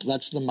gone up.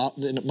 That's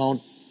the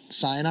Mount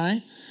Sinai,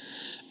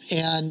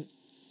 and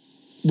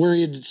where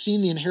he had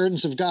seen the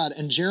inheritance of God.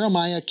 And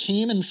Jeremiah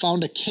came and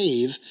found a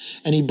cave,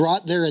 and he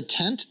brought there a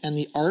tent and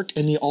the ark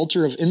and the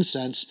altar of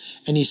incense,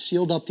 and he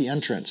sealed up the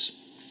entrance.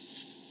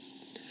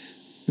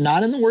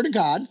 Not in the Word of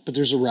God, but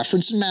there's a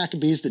reference in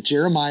Maccabees that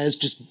Jeremiah is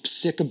just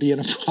sick of being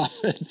a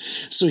prophet.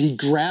 So he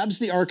grabs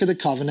the Ark of the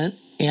Covenant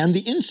and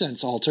the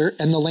incense altar,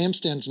 and the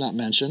lampstand's not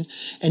mentioned,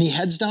 and he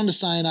heads down to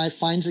Sinai,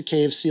 finds a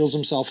cave, seals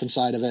himself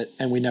inside of it,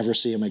 and we never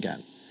see him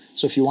again.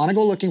 So if you want to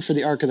go looking for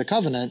the Ark of the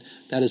Covenant,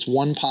 that is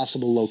one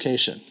possible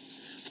location.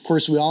 Of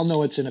course, we all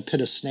know it's in a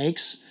pit of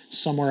snakes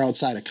somewhere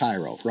outside of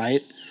Cairo,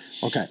 right?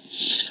 Okay.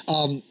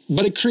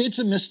 But it creates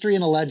a mystery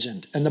and a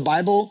legend. And the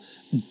Bible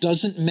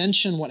doesn't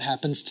mention what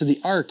happens to the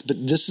Ark,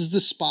 but this is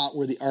the spot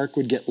where the Ark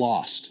would get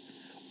lost,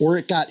 or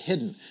it got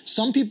hidden.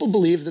 Some people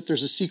believe that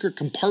there's a secret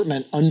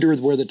compartment under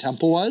where the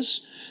temple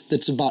was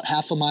that's about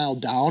half a mile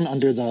down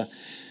under the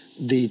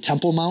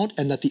Temple Mount,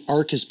 and that the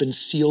Ark has been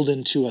sealed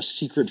into a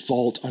secret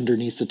vault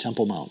underneath the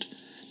Temple Mount.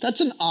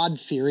 That's an odd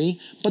theory,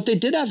 but they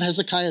did have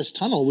Hezekiah's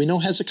tunnel. We know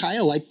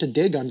Hezekiah liked to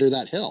dig under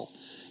that hill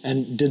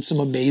and did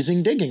some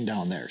amazing digging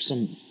down there,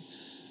 some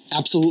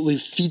absolutely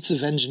feats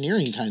of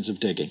engineering kinds of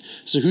digging.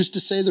 So who's to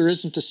say there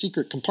isn't a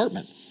secret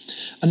compartment?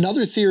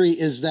 Another theory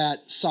is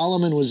that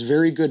Solomon was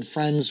very good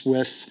friends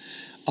with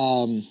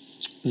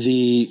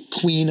the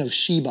Queen of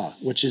Sheba,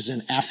 which is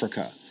in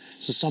Africa.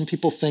 So some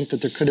people think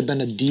that there could have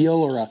been a deal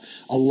or a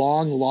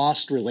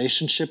long-lost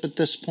relationship at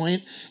this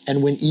point.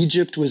 And when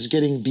Egypt was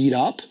getting beat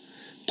up,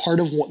 part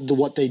of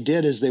what they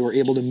did is they were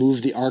able to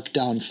move the ark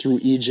down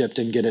through Egypt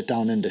and get it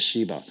down into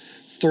Sheba.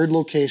 3rd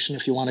location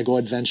if you want to go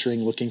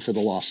adventuring looking for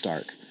the lost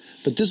ark.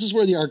 But this is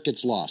where the ark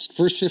gets lost.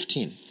 Verse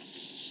 15.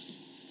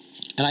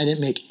 And I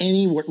didn't make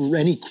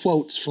any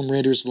quotes from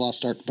Raiders of the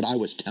Lost Ark, but I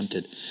was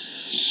tempted.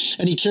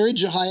 And he carried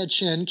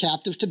Jehoiachin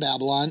captive to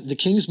Babylon, the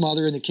king's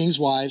mother and the king's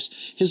wives,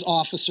 his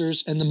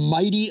officers, and the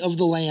mighty of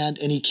the land,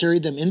 and he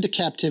carried them into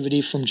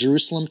captivity from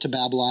Jerusalem to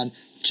Babylon,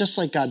 just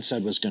like God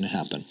said was going to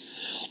happen.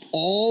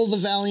 All the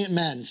valiant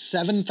men,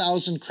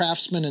 7,000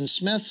 craftsmen and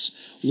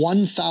smiths,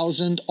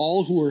 1,000,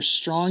 all who were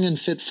strong and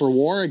fit for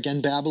war.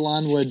 Again,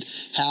 Babylon would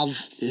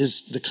have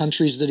the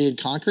countries that he had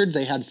conquered.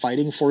 They had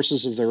fighting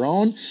forces of their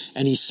own,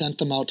 and he sent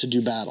them out to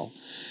do battle.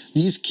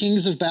 The king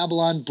of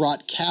Babylon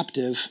brought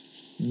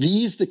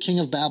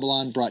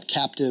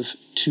captive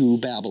to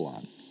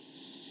Babylon.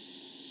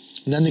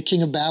 And then the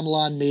king of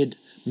Babylon made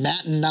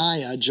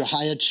Mattaniah,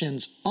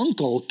 Jehoiachin's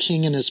uncle,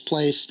 king in his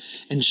place,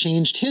 and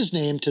changed his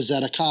name to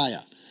Zedekiah.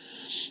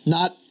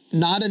 Not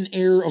an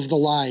heir of the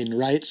line,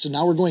 right? So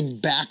now we're going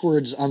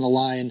backwards on the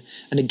line.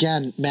 And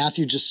again,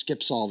 Matthew just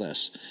skips all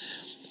this.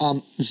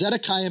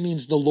 Zedekiah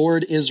means the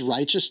Lord is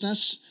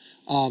righteousness.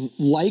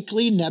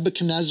 Likely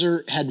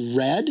Nebuchadnezzar had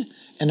read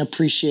and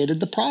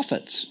appreciated the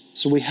prophets.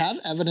 So we have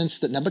evidence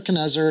that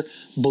Nebuchadnezzar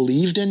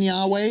believed in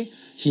Yahweh.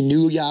 He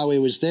knew Yahweh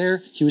was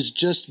there. He was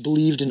just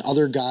believed in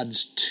other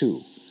gods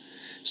too.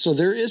 So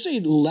there is a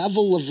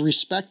level of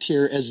respect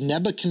here as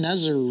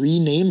Nebuchadnezzar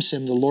renames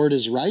him, the Lord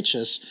is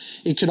righteous.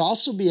 It could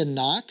also be a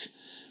knock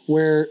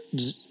where,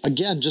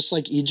 again, just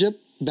like Egypt,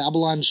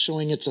 Babylon's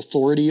showing its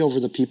authority over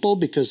the people,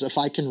 because if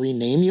I can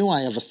rename you,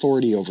 I have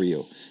authority over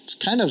you. It's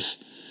kind of,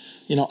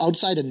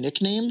 outside of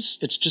nicknames,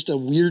 it's just a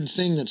weird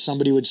thing that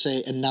somebody would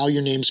say, and now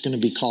your name's going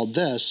to be called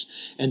this,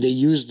 and they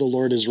use the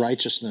Lord as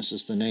righteousness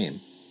as the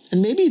name.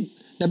 And maybe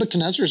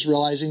Nebuchadnezzar is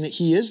realizing that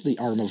he is the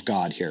arm of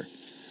God here,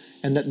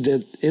 and that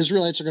the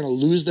Israelites are going to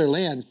lose their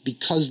land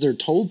because they're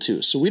told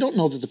to. So we don't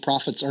know that the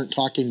prophets aren't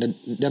talking to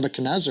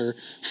Nebuchadnezzar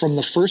from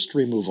the first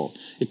removal.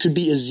 It could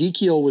be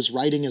Ezekiel was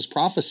writing his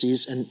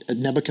prophecies and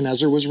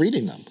Nebuchadnezzar was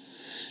reading them.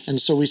 And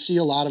so we see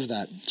a lot of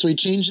that. So he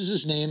changes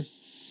his name,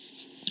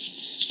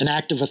 an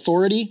act of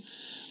authority,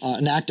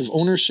 an act of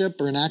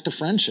ownership, or an act of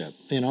friendship.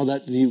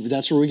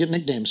 That's where we get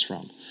nicknames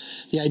from.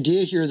 The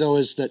idea here, though,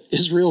 is that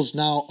Israel is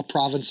now a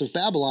province of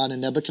Babylon,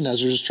 and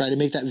Nebuchadnezzar is trying to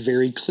make that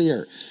very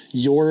clear.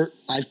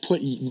 I've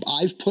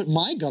put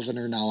my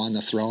governor now on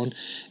the throne,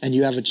 and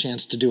you have a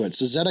chance to do it.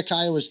 So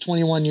Zedekiah was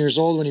 21 years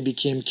old when he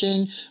became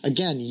king.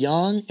 Again,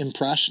 young,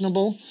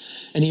 impressionable,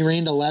 and he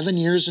reigned 11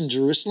 years in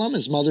Jerusalem.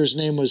 His mother's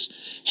name was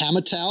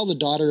Hamutal, the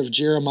daughter of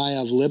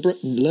Jeremiah of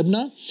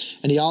Libnah,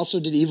 and he also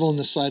did evil in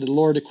the sight of the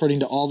Lord, according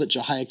to all that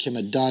Jehoiakim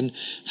had done.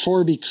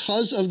 For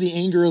because of the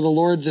anger of the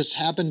Lord, this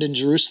happened in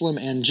Jerusalem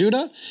and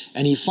Judah,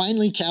 and he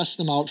finally cast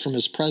them out from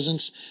his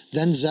presence.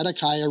 Then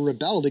Zedekiah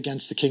rebelled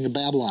against the king of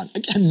Babylon.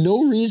 Again,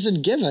 no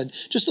reason given.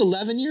 Just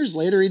 11 years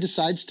later, he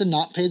decides to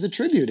not pay the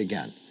tribute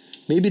again.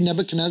 Maybe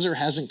Nebuchadnezzar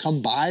hasn't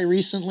come by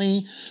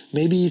recently.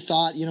 Maybe he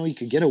thought, he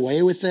could get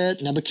away with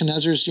it.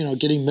 Nebuchadnezzar's,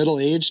 getting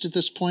middle-aged at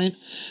this point.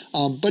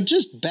 But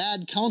just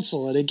bad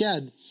counsel. And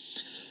again,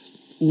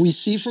 we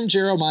see from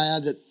Jeremiah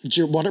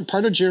that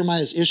part of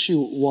Jeremiah's issue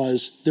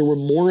was there were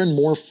more and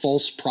more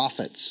false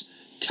prophets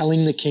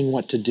telling the king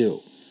what to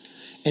do.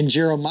 And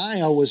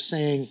Jeremiah was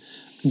saying,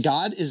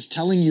 God is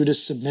telling you to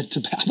submit to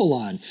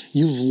Babylon.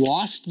 You've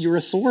lost your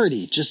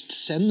authority. Just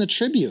send the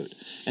tribute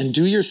and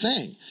do your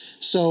thing.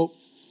 So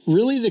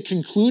really the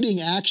concluding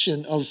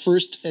action of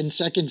 1st and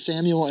 2nd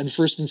Samuel and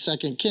 1st and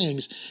 2nd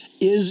Kings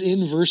is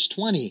in verse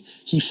 20.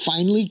 He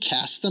finally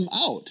cast them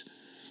out.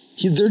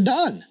 They're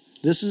done.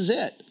 This is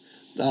it.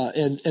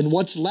 And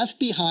what's left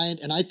behind,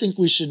 and I think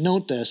we should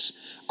note this,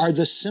 are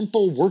the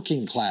simple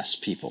working class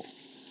people.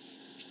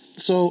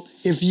 So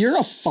if you're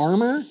a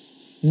farmer,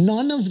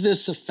 none of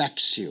this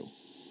affects you.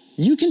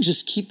 You can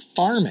just keep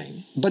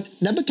farming. But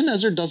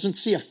Nebuchadnezzar doesn't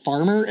see a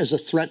farmer as a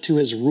threat to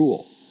his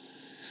rule.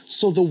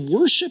 So the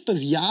worship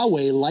of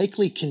Yahweh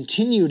likely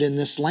continued in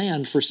this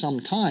land for some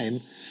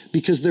time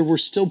because there were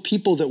still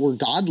people that were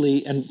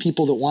godly and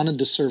people that wanted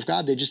to serve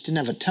God. They just didn't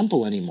have a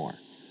temple anymore.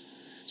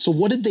 So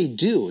what did they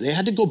do? They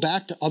had to go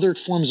back to other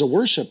forms of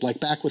worship, like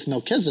back with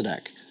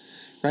Melchizedek.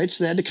 Right?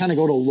 So they had to kind of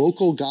go to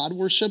local God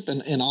worship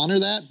and honor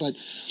that. But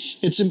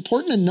it's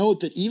important to note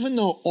that even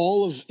though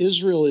all of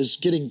Israel is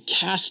getting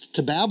cast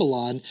to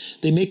Babylon,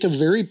 they make a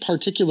very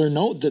particular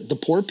note that the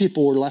poor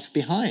people were left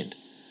behind.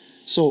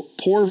 So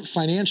poor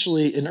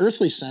financially in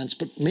earthly sense,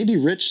 but maybe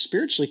rich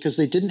spiritually because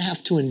they didn't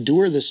have to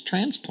endure this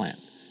transplant.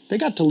 They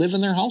got to live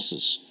in their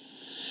houses.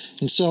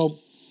 And so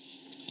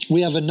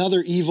we have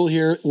another evil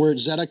here where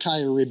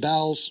Zedekiah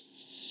rebels.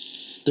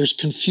 There's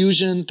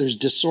confusion, there's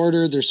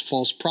disorder, there's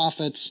false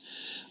prophets.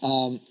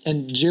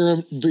 And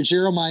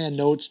Jeremiah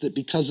notes that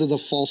because of the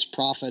false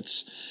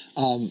prophets,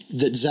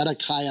 that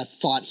Zedekiah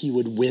thought he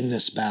would win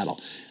this battle.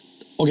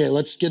 Okay,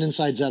 let's get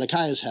inside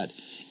Zedekiah's head.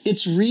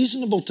 It's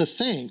reasonable to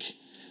think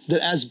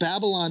that as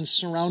Babylon's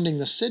surrounding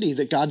the city,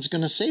 that God's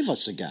going to save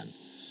us again,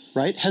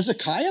 right?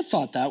 Hezekiah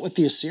thought that with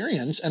the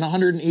Assyrians, and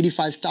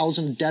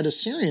 185,000 dead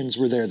Assyrians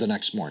were there the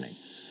next morning.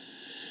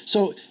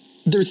 So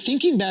they're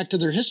thinking back to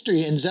their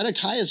history, and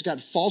Zedekiah's got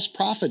false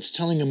prophets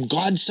telling him,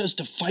 God says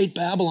to fight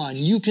Babylon.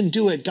 You can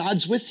do it.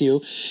 God's with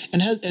you.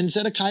 And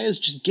Zedekiah is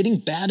just getting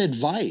bad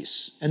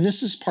advice. And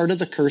this is part of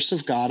the curse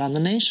of God on the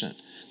nation.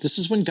 This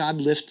is when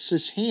God lifts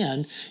his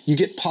hand. You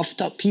get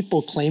puffed up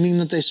people claiming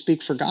that they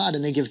speak for God,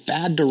 and they give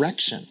bad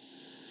direction,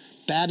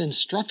 bad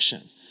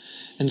instruction.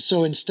 And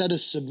so instead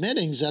of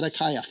submitting,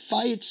 Zedekiah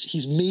fights.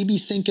 He's maybe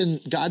thinking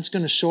God's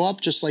going to show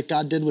up just like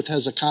God did with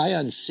Hezekiah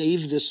and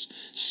save this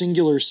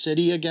singular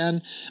city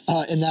again.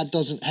 And that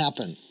doesn't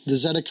happen. The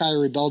Zedekiah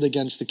rebelled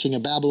against the king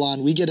of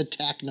Babylon. We get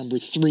attack number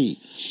 3.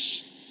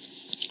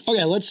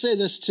 Okay, let's say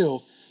this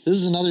too. This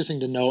is another thing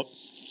to note.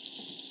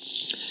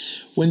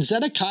 When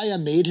Zedekiah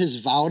made his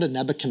vow to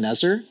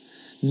Nebuchadnezzar,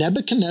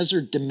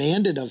 Nebuchadnezzar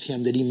demanded of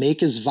him that he make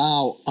his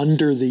vow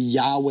under the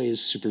Yahweh's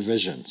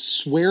supervision.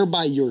 Swear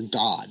by your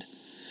God.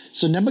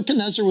 So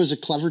Nebuchadnezzar was a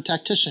clever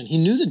tactician. He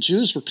knew the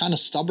Jews were kind of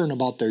stubborn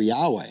about their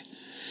Yahweh.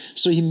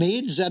 So he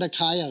made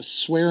Zedekiah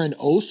swear an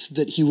oath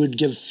that he would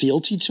give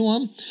fealty to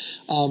him,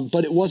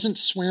 but it wasn't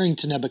swearing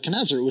to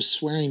Nebuchadnezzar, it was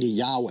swearing to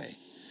Yahweh.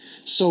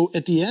 So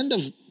at the end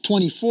of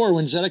 24,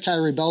 when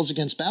Zedekiah rebels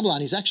against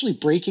Babylon, he's actually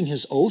breaking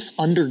his oath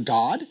under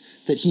God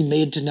that he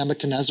made to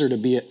Nebuchadnezzar to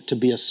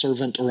be a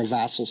servant or a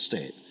vassal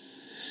state.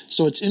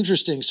 So it's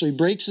interesting. So he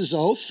breaks his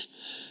oath.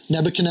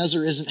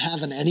 Nebuchadnezzar isn't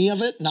having any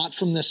of it, not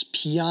from this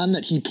peon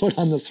that he put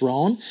on the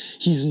throne.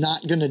 He's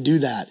not going to do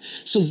that.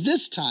 So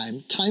this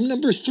time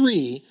number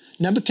 3,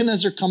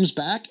 Nebuchadnezzar comes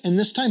back, and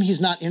this time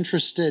he's not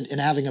interested in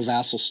having a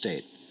vassal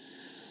state.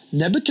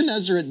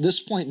 Nebuchadnezzar at this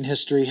point in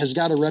history has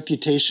got a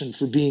reputation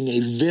for being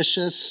a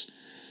vicious,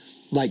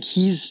 like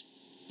he's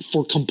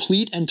for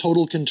complete and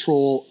total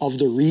control of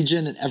the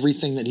region and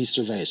everything that he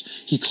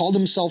surveys. He called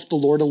himself the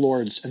Lord of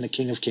Lords and the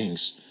King of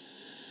Kings.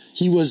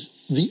 He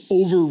was the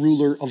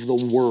overruler of the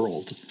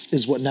world,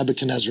 is what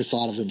Nebuchadnezzar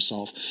thought of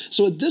himself.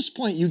 So at this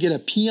point, you get a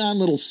peon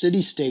little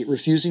city-state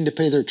refusing to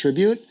pay their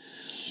tribute.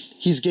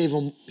 He gave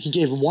him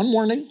 1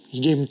 warning, he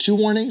gave him 2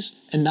 warnings,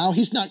 and now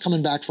he's not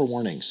coming back for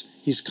warnings.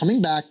 He's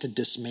coming back to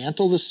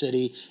dismantle the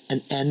city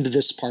and end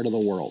this part of the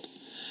world.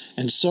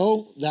 And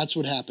so that's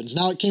what happens.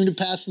 Now it came to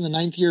pass in the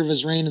 9th year of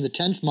his reign, in the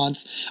 10th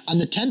month, on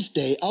the 10th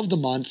day of the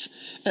month.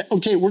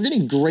 Okay, we're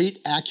getting great,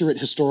 accurate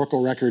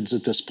historical records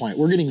at this point.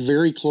 We're getting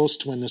very close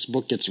to when this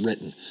book gets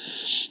written.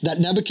 That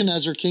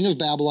Nebuchadnezzar, king of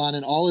Babylon,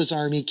 and all his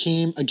army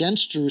came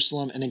against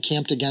Jerusalem and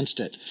encamped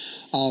against it.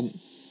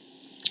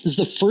 This is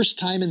the first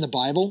time in the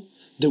Bible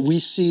that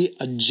we see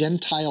a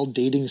Gentile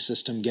dating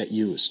system get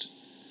used.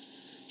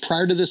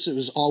 Prior to this, it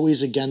was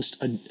always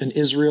against an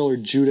Israel or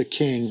Judah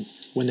king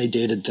when they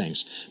dated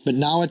things. But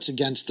now it's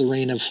against the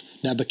reign of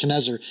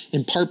Nebuchadnezzar,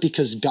 in part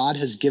because God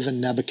has given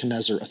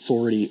Nebuchadnezzar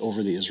authority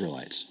over the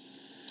Israelites.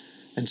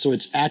 And so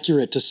it's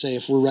accurate to say,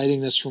 if we're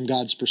writing this from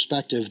God's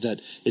perspective,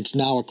 that it's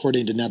now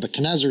according to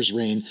Nebuchadnezzar's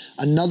reign,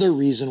 another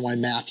reason why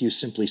Matthew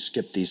simply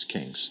skipped these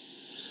kings.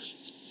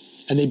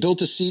 And they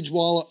built a siege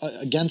wall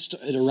against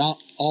it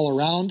all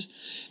around.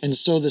 And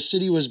so the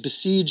city was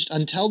besieged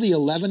until the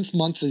 11th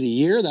month of the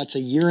year. That's a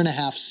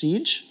 1.5-year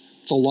siege.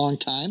 It's a long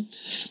time.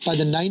 By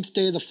the 9th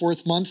day of the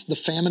 4th month, the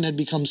famine had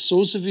become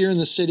so severe in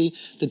the city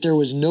that there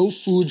was no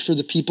food for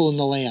the people in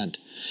the land.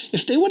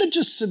 If they would have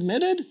just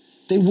submitted,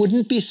 they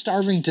wouldn't be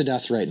starving to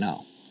death right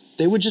now.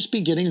 They would just be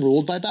getting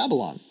ruled by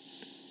Babylon.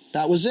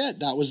 That was it.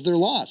 That was their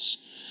loss.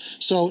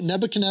 So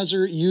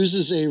Nebuchadnezzar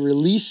uses a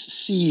release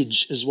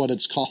siege, is what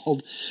it's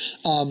called.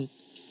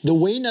 The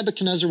way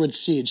Nebuchadnezzar would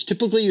siege,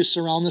 typically you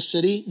surround the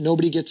city,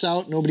 nobody gets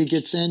out, nobody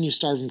gets in, you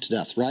starve them to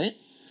death, right?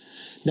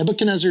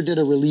 Nebuchadnezzar did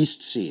a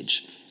released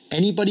siege.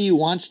 Anybody who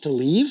wants to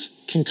leave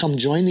can come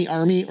join the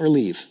army or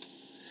leave.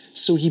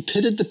 So he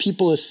pitted the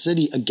people of the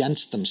city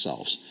against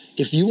themselves.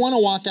 If you want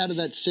to walk out of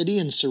that city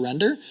and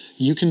surrender,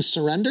 you can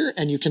surrender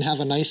and you can have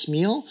a nice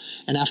meal.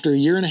 And after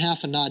 1.5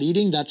 years of not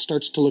eating, that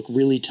starts to look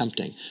really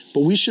tempting.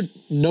 But we should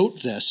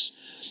note this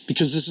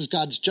because this is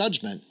God's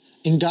judgment.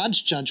 In God's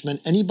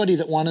judgment, anybody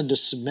that wanted to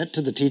submit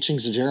to the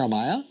teachings of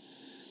Jeremiah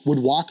would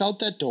walk out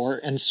that door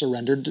and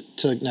surrender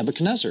to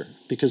Nebuchadnezzar,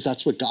 because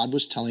that's what God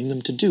was telling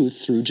them to do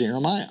through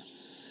Jeremiah.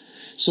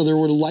 So there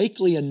were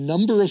likely a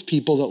number of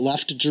people that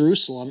left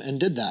Jerusalem and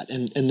did that.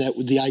 And that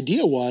the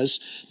idea was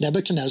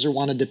Nebuchadnezzar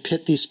wanted to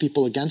pit these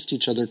people against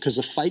each other because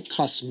a fight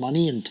costs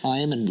money and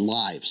time and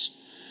lives.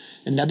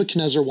 And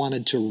Nebuchadnezzar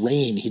wanted to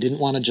reign. He didn't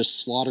want to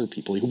just slaughter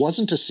people. He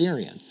wasn't a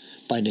Syrian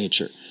by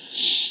nature.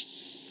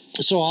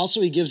 So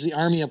also he gives the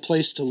army a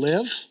place to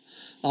live.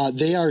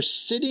 They are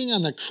sitting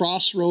on the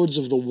crossroads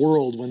of the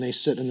world when they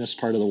sit in this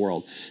part of the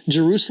world.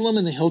 Jerusalem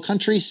in the hill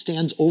country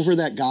stands over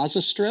that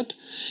Gaza Strip.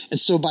 And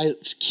so by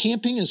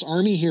camping his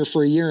army here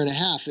for 1.5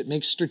 years, it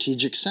makes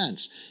strategic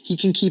sense. He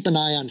can keep an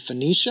eye on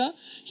Phoenicia.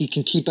 He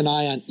can keep an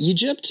eye on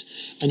Egypt.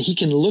 And he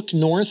can look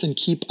north and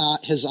keep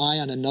his eye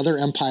on another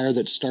empire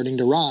that's starting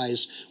to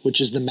rise, which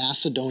is the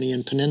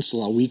Macedonian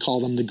Peninsula. We call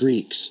them the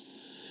Greeks.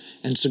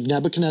 And so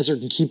Nebuchadnezzar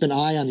can keep an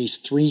eye on these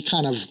 3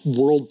 kind of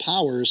world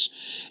powers,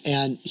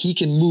 and he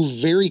can move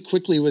very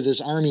quickly with his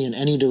army in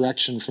any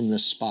direction from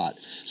this spot.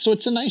 So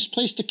it's a nice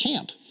place to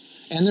camp.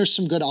 And there's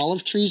some good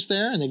olive trees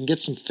there, and they can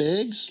get some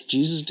figs.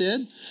 Jesus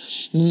did.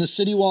 And then the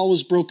city wall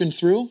was broken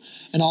through,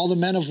 and all the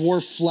men of war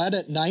fled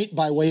at night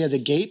by way of the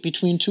gate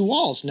between two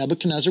walls.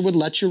 Nebuchadnezzar would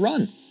let you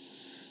run.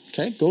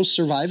 Okay, go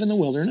survive in the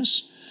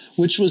wilderness,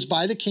 which was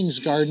by the king's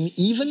garden,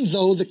 even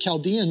though the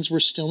Chaldeans were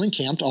still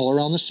encamped all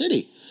around the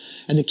city.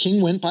 And the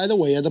king went by the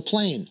way of the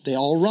plain. They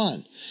all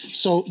run.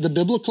 So the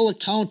biblical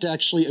account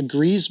actually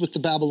agrees with the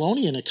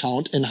Babylonian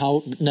account in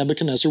how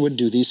Nebuchadnezzar would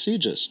do these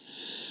sieges.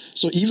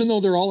 So even though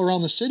they're all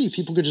around the city,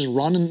 people could just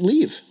run and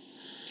leave.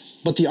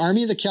 But the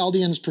army of the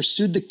Chaldeans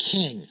pursued the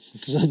king.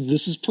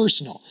 This is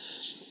personal.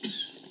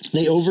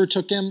 They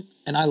overtook him,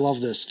 and I love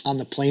this, on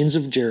the plains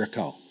of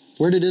Jericho.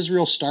 Where did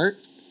Israel start?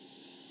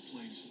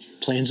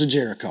 Plains of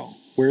Jericho.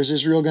 Where's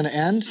Israel going to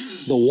end?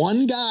 The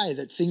one guy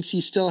that thinks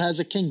he still has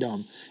a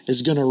kingdom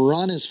is going to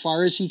run as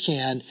far as he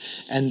can,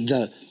 and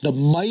the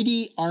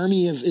mighty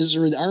army of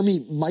Israel,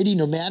 the mighty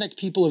nomadic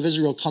people of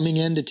Israel coming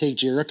in to take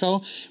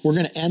Jericho, we're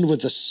going to end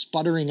with the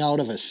sputtering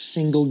out of a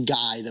single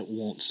guy that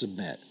won't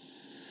submit.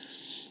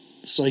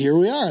 So here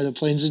we are, the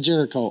plains of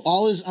Jericho.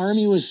 All his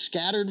army was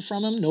scattered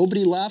from him,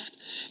 nobody left,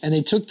 and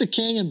they took the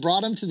king and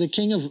brought him to the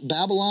king of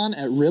Babylon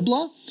at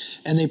Riblah,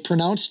 and they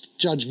pronounced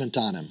judgment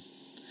on him.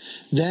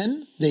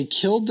 Then they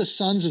killed the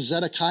sons of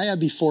Zedekiah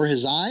before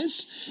his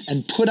eyes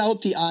and put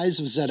out the eyes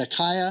of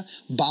Zedekiah,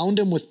 bound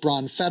him with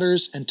bronze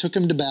fetters, and took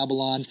him to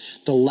Babylon.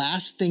 The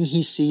last thing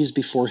he sees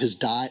before his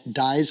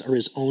dies are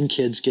his own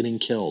kids getting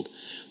killed.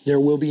 There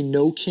will be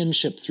no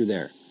kinship through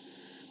there.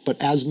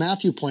 But as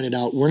Matthew pointed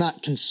out, we're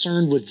not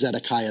concerned with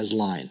Zedekiah's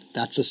line.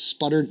 That's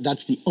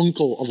the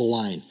uncle of a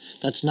line.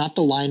 That's not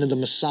the line of the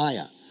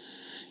Messiah.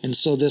 And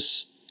so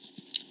this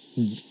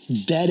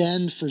dead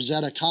end for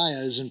Zedekiah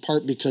is in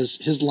part because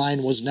his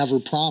line was never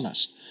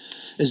promised.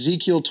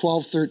 Ezekiel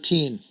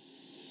 12:13.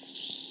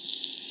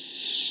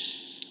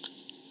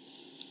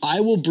 I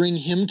will bring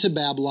him to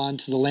Babylon,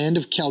 to the land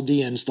of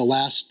Chaldeans, the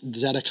last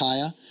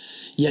Zedekiah,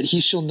 yet he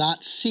shall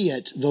not see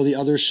it, though the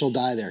others shall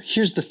die there.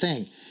 Here's the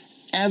thing.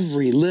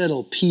 Every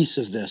little piece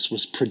of this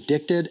was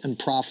predicted and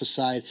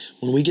prophesied.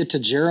 When we get to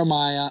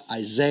Jeremiah,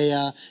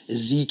 Isaiah,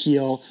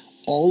 Ezekiel,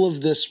 all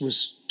of this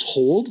was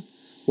told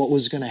what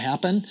was going to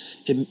happen.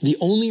 The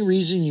only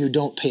reason you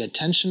don't pay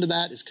attention to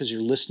that is because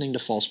you're listening to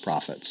false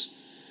prophets.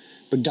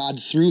 But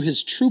God, through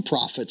his true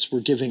prophets,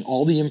 were giving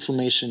all the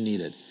information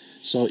needed.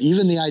 So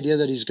even the idea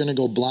that he's going to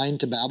go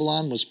blind to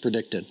Babylon was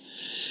predicted.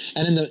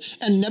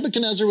 And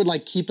Nebuchadnezzar would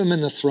keep him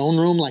in the throne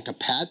room like a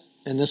pet.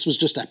 And this was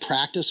just a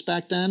practice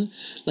back then.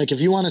 Like, if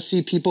you want to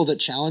see people that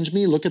challenge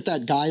me, look at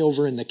that guy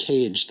over in the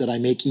cage that I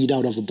make eat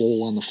out of a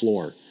bowl on the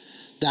floor.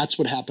 That's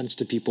what happens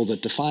to people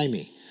that defy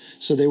me.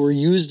 So they were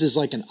used as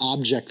like an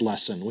object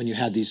lesson when you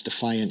had these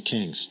defiant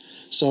kings.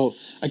 So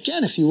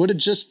again, if he would have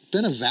just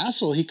been a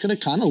vassal, he could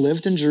have kind of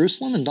lived in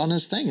Jerusalem and done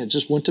his thing. It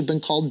just wouldn't have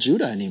been called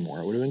Judah anymore.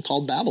 It would have been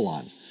called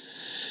Babylon.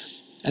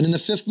 And in the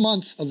 5th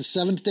month of the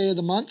 7th day of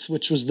the month,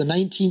 which was the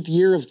 19th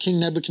year of King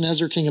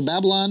Nebuchadnezzar, king of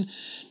Babylon,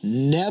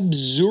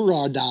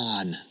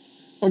 Nebuzaradan.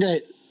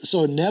 Okay,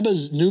 so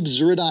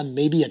Nebuzaradan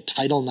may be a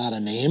title, not a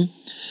name.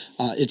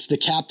 It's the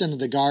captain of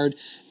the guard.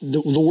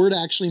 The word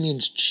actually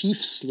means chief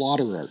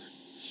slaughterer.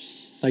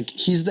 Like,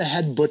 he's the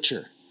head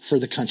butcher for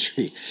the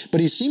country.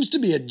 But he seems to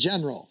be a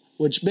general,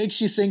 which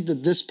makes you think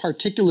that this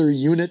particular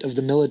unit of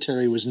the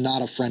military was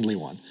not a friendly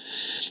one.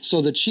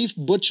 So the chief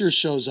butcher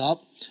shows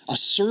up. A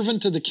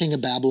servant of the king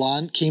of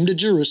Babylon came to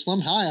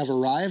Jerusalem. Hi, I've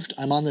arrived.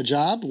 I'm on the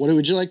job. What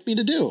would you like me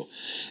to do?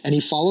 And he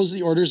follows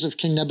the orders of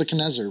King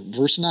Nebuchadnezzar.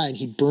 Verse 9,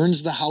 he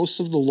burns the house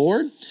of the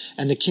Lord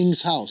and the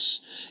king's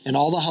house and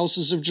all the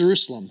houses of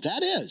Jerusalem.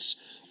 That is,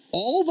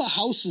 all the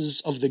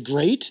houses of the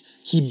great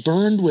he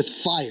burned with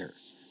fire.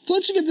 So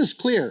let's get this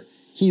clear.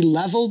 He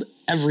leveled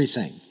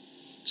everything.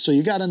 So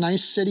you got a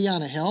nice city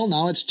on a hill.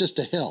 Now it's just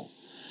a hill.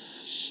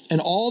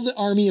 And all the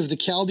army of the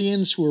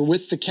Chaldeans who were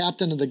with the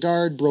captain of the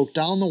guard broke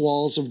down the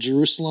walls of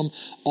Jerusalem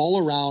all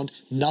around,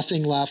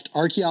 nothing left.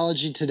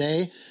 Archaeology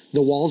today,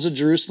 the walls of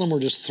Jerusalem were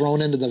just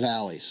thrown into the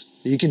valleys.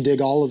 You can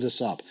dig all of this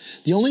up.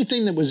 The only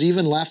thing that was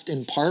even left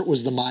in part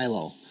was the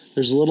Milo.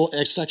 There's a little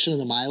section of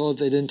the Milo that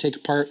they didn't take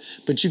apart,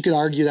 but you could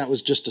argue that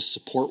was just a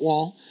support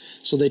wall.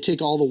 So they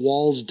take all the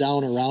walls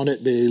down around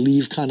it, but they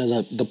leave kind of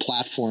the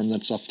platform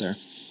that's up there.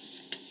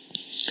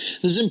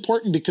 This is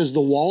important because the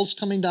walls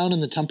coming down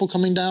and the temple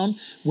coming down,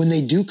 when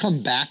they do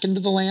come back into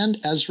the land,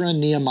 Ezra and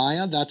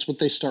Nehemiah, that's what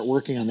they start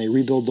working on. They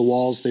rebuild the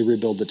walls, they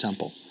rebuild the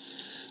temple.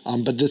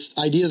 But this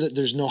idea that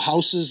there's no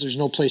houses, there's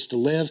no place to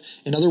live,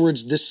 in other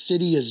words, this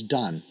city is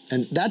done.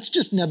 And that's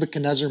just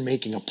Nebuchadnezzar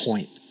making a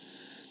point.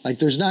 Like,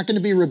 there's not going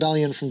to be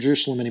rebellion from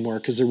Jerusalem anymore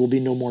because there will be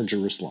no more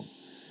Jerusalem.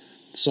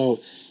 So,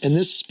 and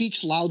this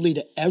speaks loudly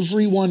to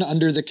everyone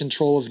under the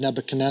control of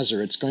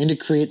Nebuchadnezzar. It's going to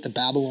create the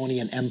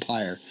Babylonian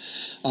Empire,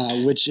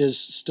 which is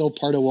still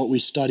part of what we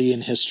study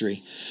in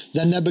history.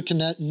 Then Nebuzaradan,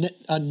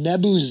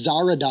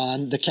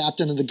 the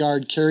captain of the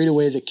guard, carried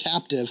away the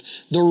captive,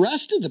 the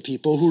rest of the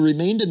people who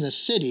remained in the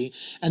city,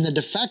 and the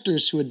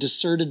defectors who had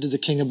deserted to the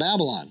king of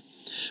Babylon,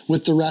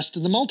 with the rest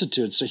of the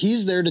multitude. So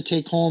he's there to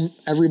take home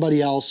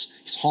everybody else.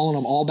 He's hauling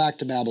them all back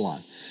to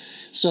Babylon.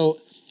 So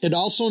It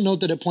also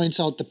note that it points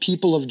out the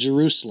people of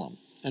Jerusalem.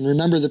 And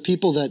remember, the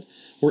people that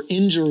were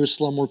in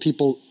Jerusalem were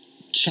people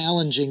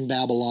challenging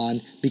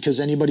Babylon because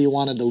anybody who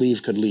wanted to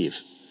leave could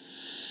leave.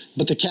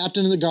 But the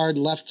captain of the guard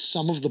left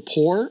some of the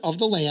poor of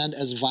the land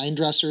as vine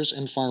dressers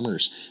and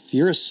farmers. If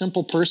you're a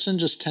simple person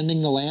just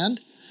tending the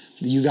land,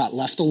 you got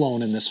left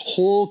alone in this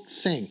whole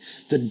thing.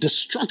 The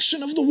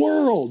destruction of the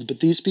world. But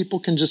these people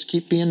can just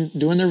keep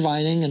doing their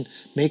vining and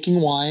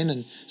making wine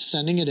and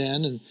sending it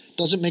in. And it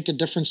doesn't make a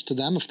difference to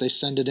them if they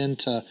send it in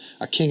to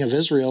a king of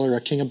Israel or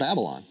a king of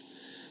Babylon.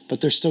 But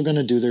they're still going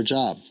to do their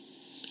job.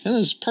 And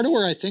this is part of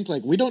where I think,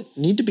 like, we don't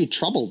need to be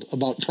troubled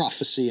about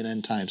prophecy in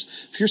end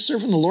times. If you're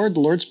serving the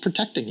Lord's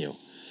protecting you.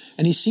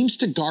 And he seems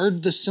to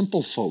guard the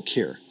simple folk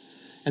here.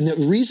 And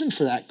the reason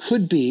for that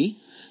could be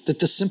that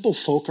the simple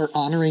folk are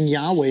honoring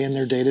Yahweh in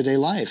their day-to-day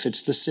life.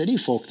 It's the city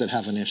folk that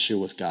have an issue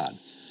with God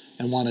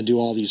and want to do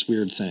all these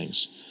weird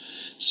things.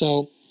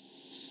 So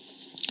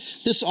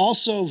this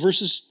also,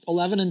 verses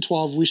 11 and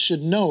 12, we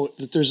should note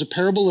that there's a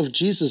parable of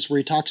Jesus where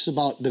he talks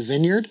about the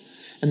vineyard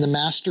and the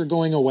master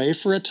going away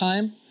for a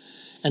time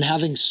and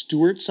having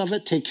stewards of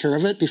it take care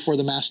of it before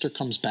the master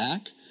comes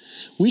back.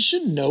 We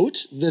should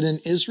note that in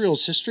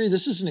Israel's history,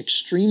 this is an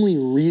extremely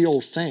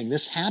real thing.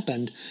 This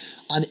happened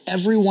on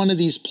every one of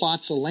these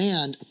plots of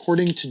land.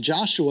 According to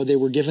Joshua, they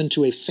were given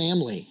to a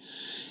family.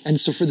 And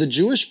so for the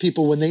Jewish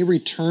people, when they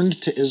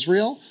returned to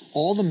Israel,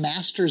 all the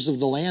masters of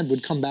the land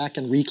would come back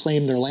and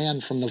reclaim their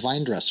land from the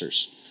vine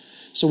dressers.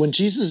 So when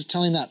Jesus is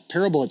telling that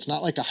parable, it's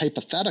not like a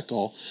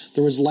hypothetical.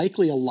 There was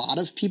likely a lot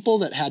of people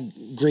that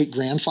had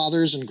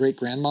great-grandfathers and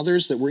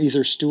great-grandmothers that were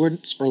either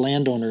stewards or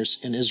landowners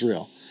in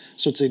Israel.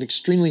 So it's an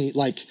extremely,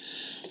 like,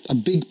 a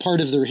big part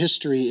of their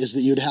history is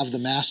that you'd have the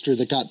master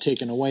that got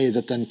taken away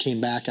that then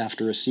came back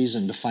after a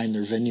season to find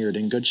their vineyard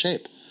in good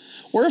shape.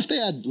 Or if they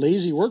had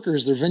lazy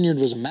workers, their vineyard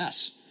was a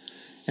mess.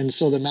 And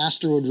so the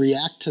master would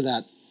react to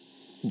that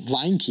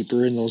vine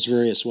keeper in those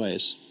various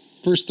ways.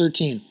 Verse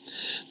 13,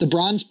 the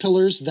bronze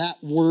pillars that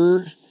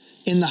were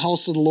in the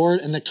house of the Lord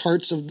and the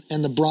carts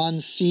and the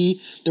bronze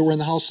sea that were in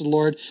the house of the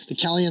Lord, the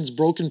Chaldeans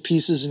broke in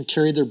pieces and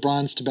carried their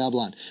bronze to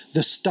Babylon.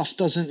 The stuff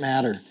doesn't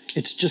matter.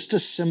 It's just a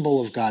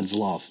symbol of God's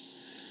love.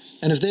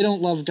 And if they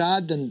don't love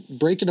God, then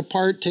break it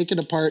apart, take it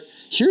apart.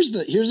 Here's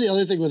the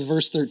other thing with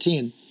verse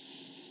 13.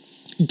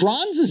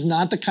 Bronze is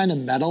not the kind of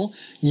metal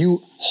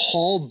you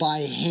haul by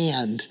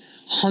hand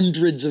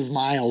hundreds of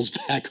miles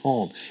back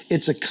home.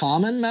 It's a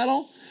common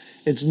metal.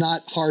 It's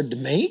not hard to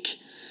make.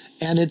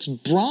 And it's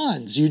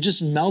bronze. You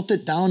just melt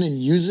it down and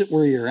use it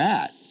where you're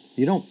at.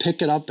 You don't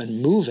pick it up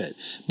and move it.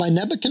 By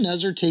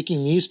Nebuchadnezzar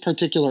taking these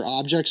particular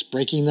objects,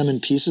 breaking them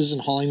in pieces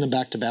and hauling them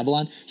back to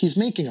Babylon, he's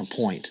making a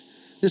point.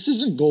 This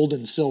isn't gold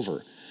and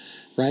silver,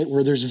 right,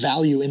 where there's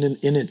value in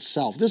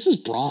itself. This is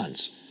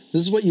bronze.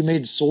 This is what you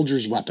made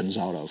soldiers' weapons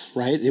out of,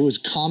 right? It was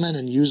common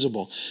and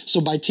usable. So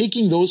by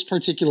taking those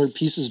particular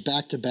pieces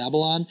back to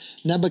Babylon,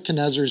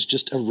 Nebuchadnezzar's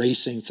just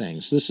erasing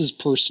things. This is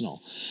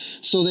personal.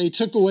 So they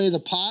took away the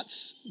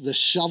pots, the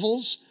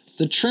shovels,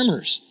 the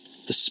trimmers,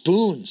 the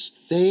spoons.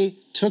 They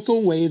took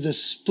away the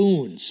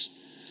spoons.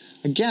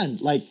 Again,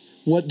 like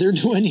what they're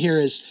doing here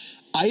is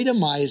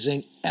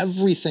itemizing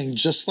everything,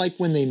 just like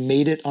when they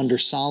made it under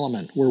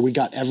Solomon, where we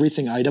got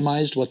everything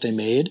itemized, what they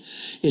made.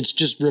 It's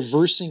just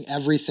reversing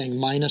everything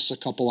minus a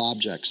couple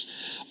objects.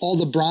 All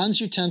the bronze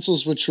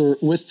utensils which were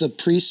with the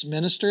priests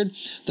ministered,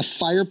 the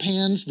fire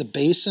pans, the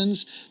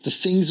basins, the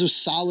things of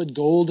solid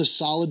gold, of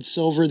solid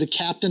silver, the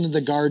captain of the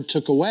guard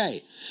took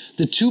away.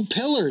 The two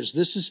pillars,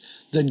 this is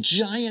the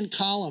giant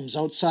columns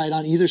outside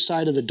on either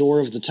side of the door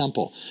of the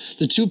temple.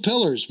 The two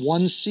pillars,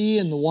 one sea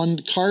and the one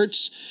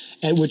carts,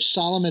 and which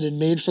Solomon had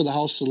made for the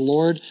house of the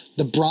Lord.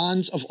 The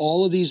bronze of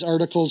all of these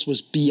articles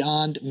was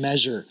beyond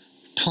measure,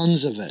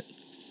 tons of it.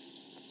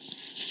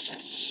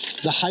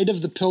 The height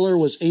of the pillar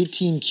was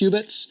 18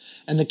 cubits,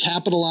 and the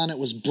capital on it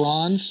was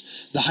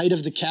bronze. The height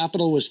of the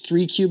capital was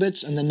 3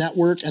 cubits, and the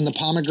network and the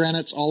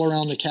pomegranates all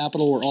around the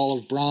capital were all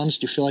of bronze.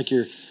 Do you feel like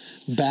you're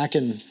back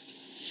in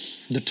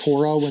the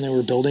Torah when they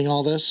were building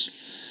all this?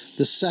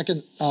 The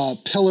second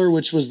pillar,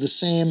 which was the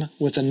same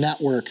with a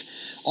network.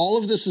 All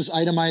of this is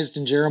itemized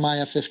in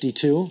Jeremiah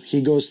 52. He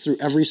goes through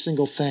every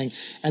single thing.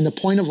 And the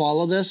point of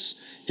all of this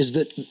is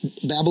that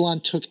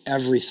Babylon took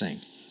everything,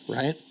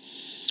 right?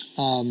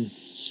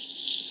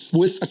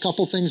 With a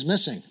couple things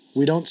missing.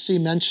 We don't see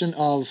mention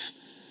of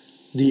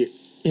the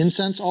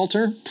incense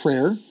altar,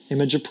 prayer,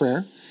 image of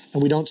prayer,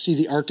 and we don't see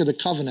the Ark of the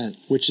Covenant,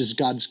 which is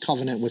God's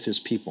covenant with his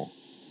people.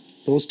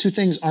 Those two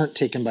things aren't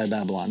taken by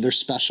Babylon. They're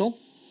special.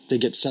 They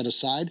get set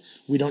aside.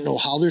 We don't know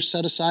how they're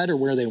set aside or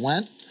where they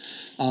went,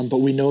 but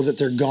we know that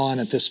they're gone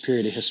at this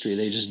period of history.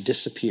 They just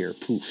disappear,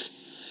 poof.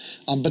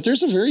 But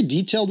there's a very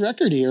detailed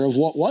record here of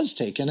what was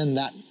taken, and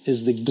that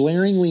is the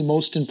glaringly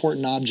most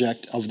important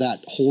object of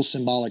that whole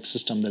symbolic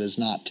system that is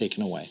not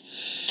taken away.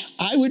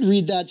 I would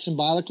read that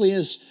symbolically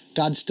as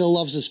God still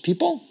loves his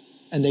people,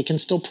 and they can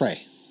still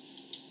pray.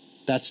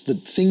 That's the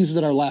things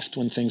that are left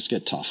when things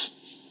get tough.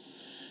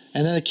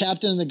 And then the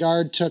captain of the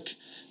guard took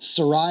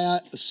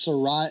Seraiah,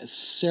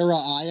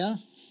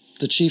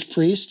 the chief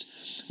priest,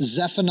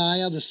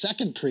 Zephaniah, the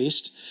second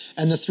priest,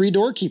 and the 3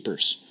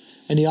 doorkeepers.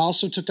 And he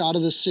also took out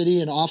of the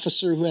city an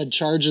officer who had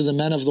charge of the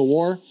men of the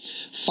war.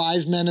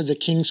 5 men of the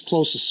king's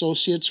close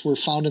associates were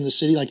found in the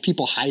city, like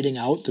people hiding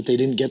out that they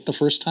didn't get the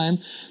first time.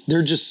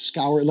 They're just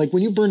scoured. Like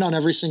when you burn down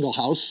every single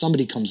house,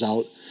 somebody comes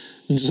out.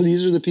 And so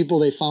these are the people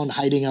they found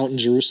hiding out in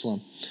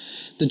Jerusalem.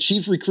 The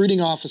chief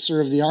recruiting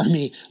officer of the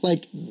army,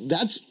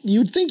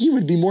 you'd think he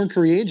would be more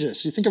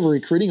courageous. You think of a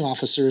recruiting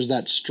officer as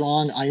that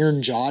strong,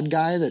 iron-jawed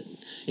guy that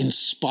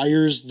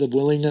inspires the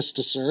willingness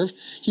to serve.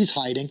 He's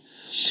hiding.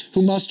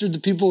 Who mustered the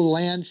people of the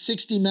land.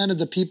 60 men of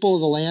the people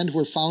of the land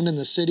were found in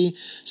the city.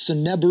 So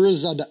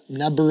Nebuzaradan,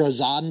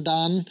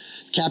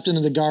 captain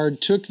of the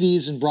guard, took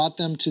these and brought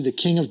them to the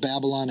king of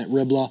Babylon at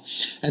Riblah.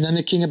 And then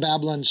the king of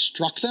Babylon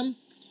struck them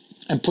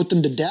and put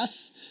them to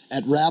death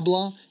at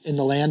Rablah in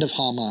the land of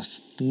Hamath.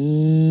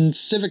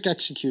 Civic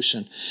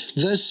execution.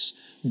 This,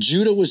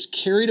 Judah was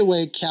carried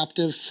away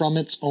captive from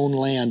its own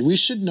land. We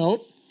should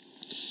note,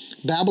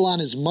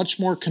 Babylon is much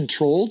more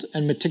controlled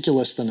and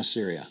meticulous than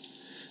Assyria.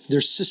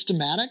 They're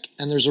systematic,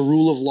 and there's a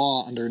rule of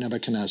law under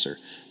Nebuchadnezzar.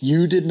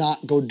 You did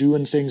not go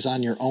doing things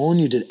on your own.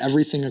 You did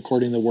everything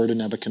according to the word of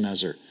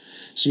Nebuchadnezzar.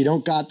 So you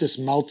don't got this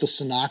mouth of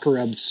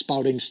Sennacherib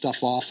spouting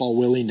stuff off all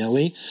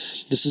willy-nilly.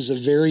 This is a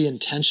very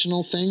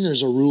intentional thing.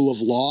 There's a rule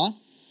of law.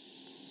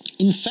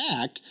 In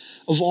fact,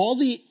 of all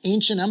the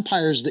ancient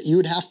empires that you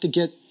would have to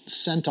get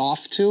sent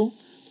off to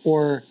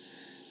or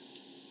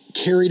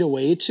carried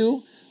away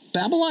to,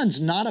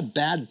 Babylon's not a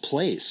bad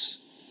place.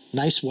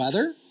 Nice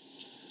weather,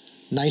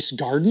 nice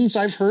gardens,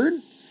 I've heard.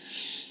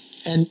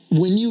 And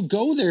when you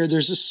go there,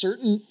 there's a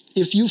certain,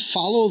 if you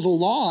follow the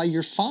law,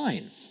 you're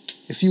fine.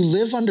 If you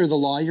live under the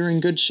law, you're in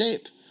good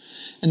shape.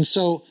 And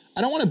so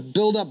I don't want to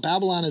build up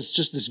Babylon as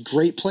just this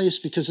great place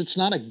because it's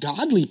not a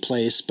godly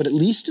place, but at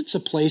least it's a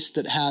place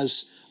that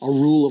has a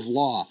rule of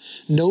law.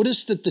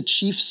 Notice that the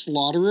chief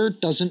slaughterer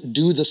doesn't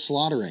do the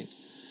slaughtering.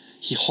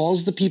 He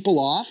hauls the people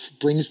off,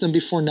 brings them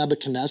before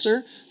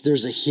Nebuchadnezzar.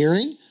 There's a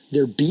hearing.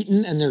 They're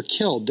beaten and they're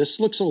killed. This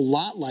looks a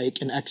lot like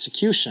an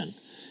execution.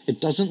 It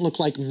doesn't look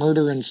like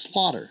murder and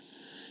slaughter.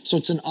 So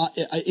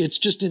it's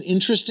just an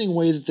interesting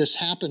way that this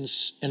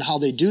happens and how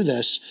they do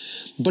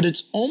this. But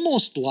it's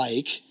almost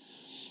like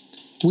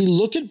we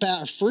look at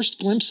our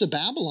first glimpse of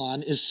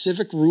Babylon is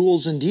civic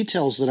rules and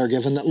details that are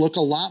given that look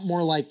a lot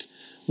more like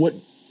what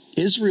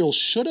Israel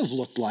should have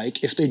looked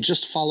like if they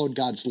just followed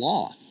God's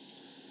law,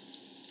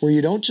 where you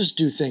don't just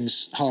do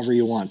things however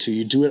you want to.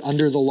 You do it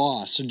under the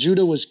law. So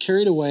Judah was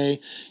carried away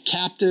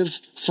captive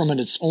from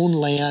its own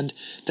land.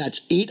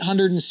 That's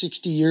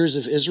 860 years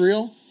of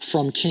Israel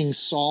from King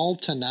Saul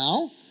to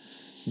now.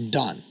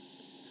 Done.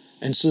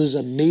 And so there's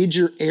a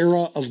major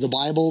era of the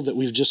Bible that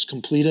we've just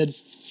completed.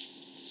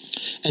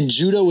 And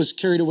Judah was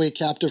carried away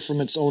captive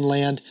from its own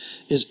land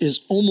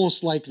is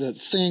almost like the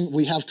thing.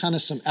 We have kind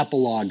of some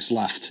epilogues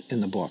left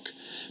in the book.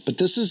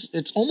 But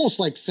it's almost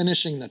like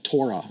finishing the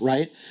Torah,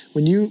 right?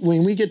 When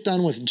we get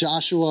done with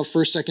Joshua,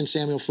 1st, 2nd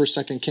Samuel,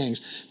 1st, 2nd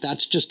Kings,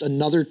 that's just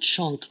another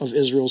chunk of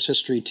Israel's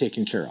history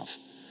taken care of.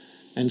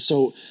 And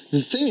so the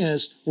thing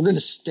is, we're going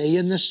to stay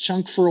in this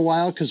chunk for a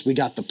while because we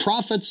got the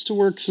prophets to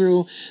work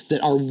through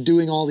that are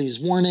doing all these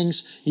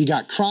warnings. You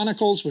got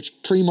Chronicles, which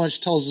pretty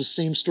much tells the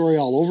same story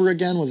all over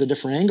again with a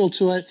different angle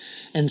to it.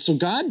 And so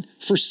God,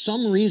 for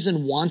some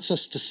reason, wants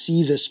us to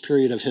see this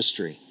period of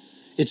history.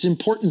 It's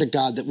important to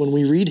God that when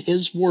we read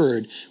his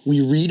word,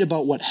 we read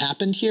about what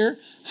happened here,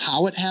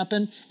 how it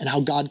happened, and how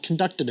God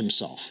conducted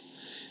himself.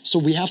 So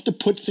we have to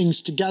put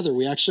things together.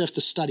 We actually have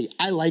to study.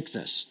 I like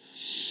this.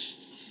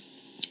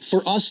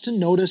 For us to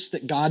notice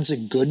that God's a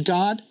good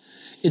God,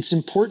 it's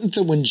important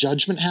that when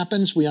judgment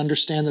happens, we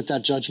understand that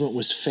that judgment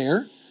was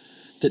fair,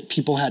 that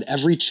people had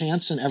every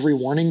chance and every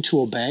warning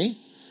to obey,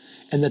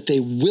 and that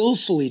they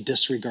willfully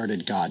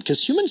disregarded God.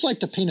 Because humans like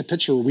to paint a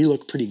picture where we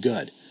look pretty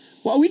good.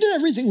 Well, we did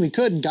everything we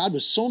could, and God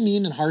was so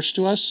mean and harsh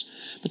to us.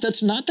 But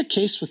that's not the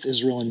case with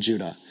Israel and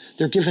Judah.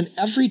 They're given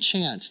every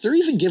chance. They're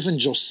even given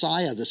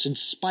Josiah, this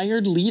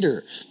inspired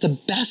leader, the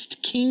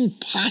best king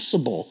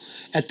possible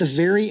at the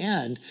very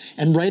end.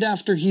 And right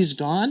after he's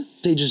gone,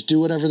 they just do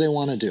whatever they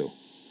want to do.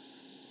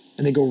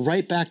 And they go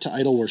right back to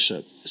idol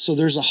worship. So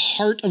there's a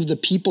heart of the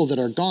people that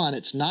are gone.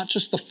 It's not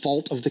just the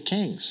fault of the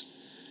kings.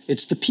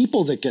 It's the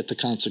people that get the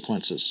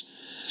consequences.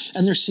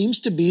 And there seems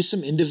to be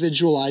some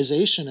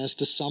individualization as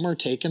to some are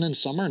taken and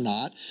some are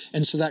not.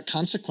 And so that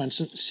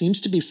consequence seems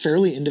to be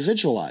fairly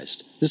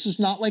individualized. This is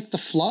not like the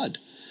flood.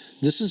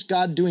 This is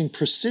God doing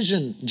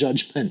precision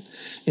judgment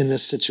in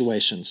this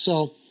situation.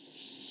 So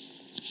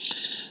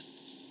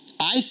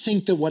I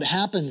think that what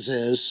happens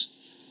is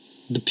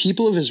the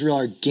people of Israel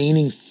are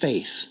gaining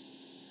faith.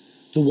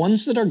 The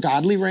ones that are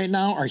godly right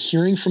now are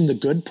hearing from the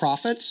good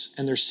prophets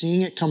and they're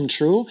seeing it come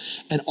true.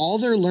 And all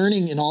they're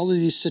learning in all of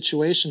these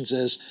situations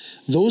is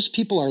those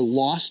people are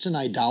lost in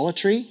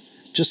idolatry,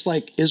 just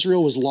like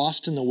Israel was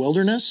lost in the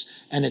wilderness,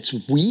 and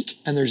it's weak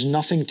and there's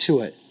nothing to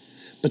it.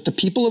 But the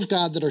people of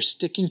God that are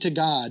sticking to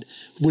God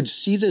would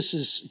see this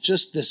as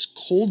just this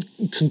cold,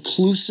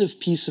 conclusive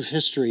piece of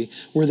history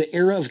where the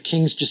era of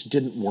kings just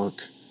didn't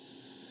work.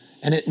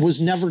 And it was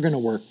never going to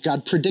work.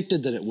 God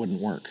predicted that it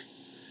wouldn't work.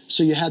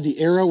 So you had the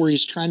era where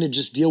he's trying to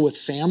just deal with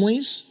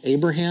families,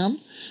 Abraham.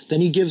 Then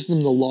he gives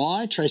them the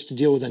law, tries to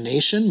deal with a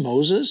nation,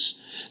 Moses.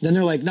 Then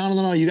they're like,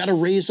 no, you got to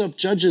raise up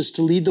judges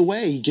to lead the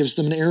way. He gives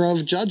them an era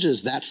of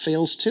judges. That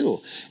fails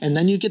too. And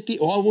then you get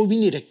we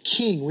need a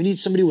king. We need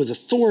somebody with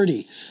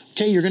authority.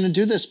 Okay, you're going to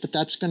do this, but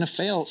that's going to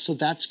fail. So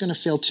that's going to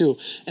fail too.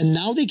 And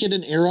now they get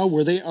an era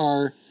where they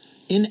are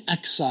in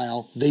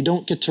exile. They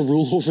don't get to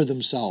rule over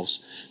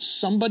themselves.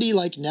 Somebody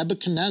like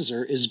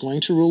Nebuchadnezzar is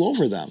going to rule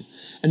over them.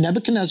 And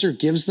Nebuchadnezzar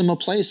gives them a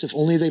place if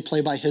only they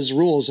play by his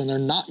rules, and they're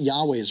not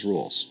Yahweh's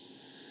rules.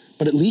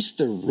 But at least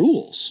they're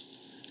rules.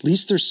 At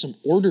least there's some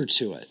order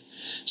to it.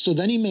 So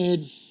then he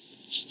made,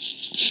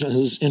 this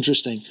is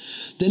interesting,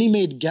 then he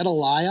made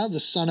Gedaliah, the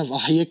son of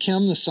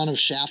Ahikam, the son of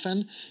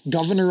Shaphan,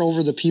 governor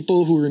over the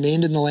people who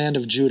remained in the land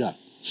of Judah.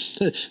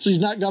 So he's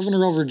not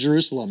governor over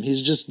Jerusalem.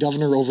 He's just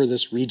governor over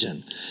this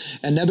region.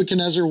 And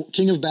Nebuchadnezzar,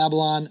 king of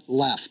Babylon,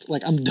 left.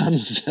 Like, I'm done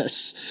with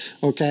this.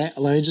 Okay,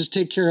 let me just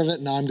take care of it.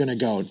 Now I'm going to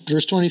go.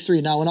 Verse 23,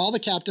 now when all the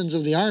captains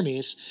of the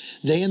armies,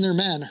 they and their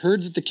men,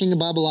 heard that the king of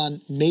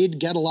Babylon made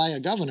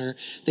Gedaliah governor,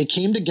 they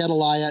came to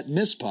Gedaliah at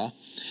Mizpah.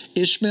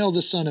 Ishmael,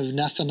 the son of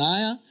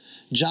Nethaniah,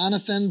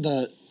 Jonathan,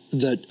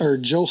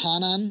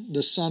 Johanan,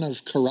 the son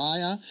of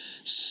Kariah,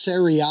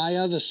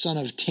 Seraiah, the son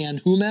of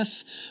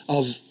Tanhumeth,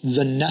 of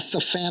the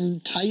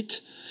Nethaphantite,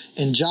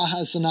 and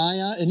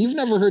Jahaziah. And you've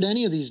never heard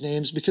any of these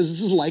names because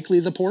this is likely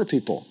the poor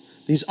people.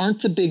 These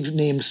aren't the big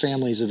named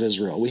families of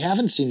Israel. We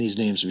haven't seen these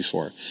names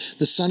before.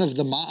 The son of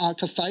the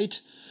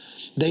Maakathite,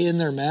 they and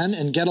their men,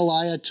 and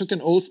Gedaliah took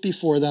an oath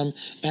before them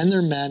and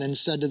their men and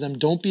said to them,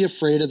 don't be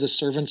afraid of the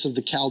servants of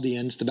the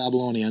Chaldeans, the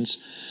Babylonians.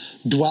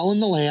 Dwell in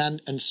the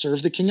land and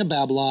serve the king of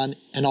Babylon,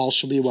 and all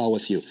shall be well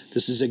with you.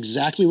 This is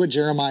exactly what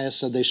Jeremiah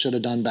said they should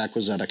have done back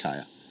with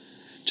Zedekiah.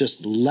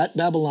 Just let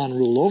Babylon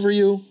rule over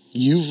you.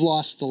 You've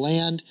lost the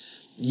land.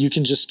 You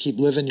can just keep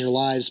living your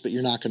lives, but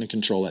you're not going to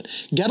control it.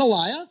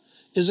 Gedaliah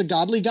is a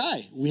godly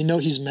guy. We know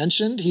he's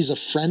mentioned. He's a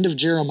friend of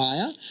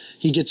Jeremiah.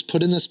 He gets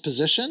put in this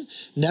position.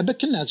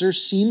 Nebuchadnezzar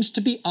seems to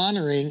be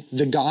honoring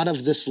the God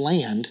of this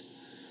land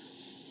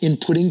in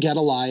putting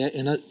Gedaliah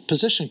in a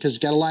position, because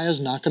Gedaliah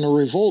is not going to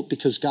revolt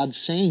because God's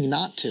saying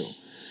not to.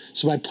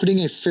 So by putting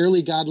a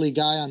fairly godly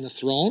guy on the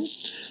throne,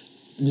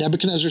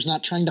 Nebuchadnezzar's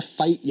not trying to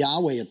fight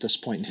Yahweh at this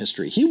point in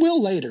history. He will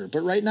later,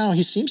 but right now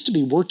he seems to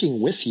be working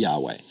with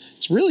Yahweh.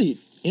 It's really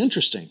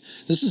interesting.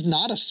 This is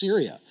not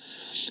Assyria.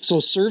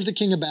 So serve the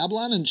king of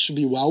Babylon and it should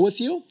be well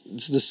with you.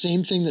 It's the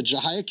same thing that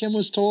Jehoiakim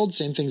was told,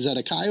 same thing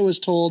Zedekiah was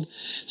told.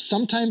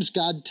 Sometimes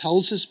God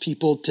tells his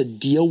people to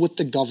deal with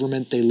the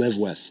government they live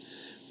with.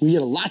 We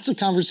get lots of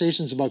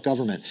conversations about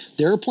government.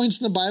 There are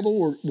points in the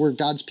Bible where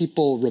God's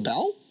people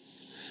rebel.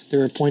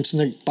 There are points in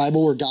the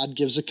Bible where God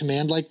gives a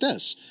command like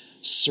this: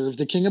 serve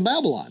the king of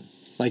Babylon.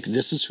 Like,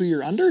 this is who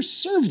you're under,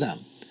 serve them.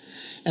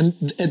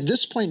 And at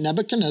this point,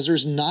 Nebuchadnezzar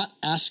is not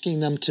asking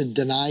them to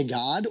deny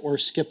God or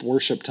skip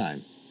worship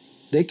time.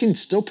 They can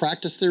still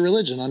practice their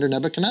religion under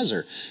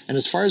Nebuchadnezzar. And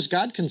as far as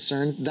God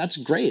concerned, that's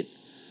great.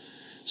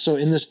 So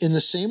in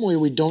the same way,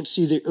 we don't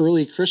see the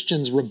early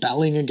Christians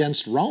rebelling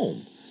against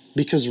Rome,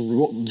 because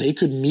they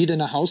could meet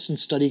in a house and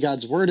study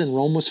God's word, and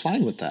Rome was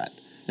fine with that.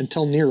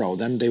 Until Nero,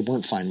 then they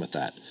weren't fine with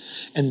that.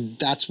 And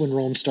that's when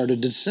Rome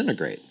started to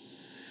disintegrate.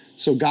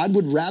 So God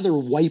would rather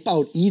wipe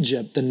out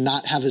Egypt than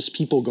not have his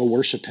people go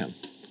worship him.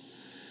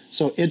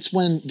 So it's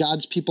when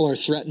God's people are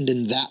threatened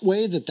in that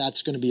way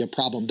that's going to be a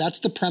problem. That's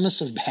the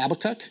premise of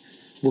Habakkuk.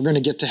 We're going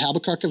to get to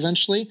Habakkuk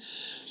eventually.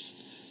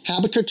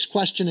 Habakkuk's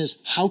question is,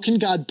 how can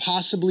God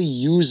possibly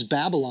use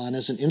Babylon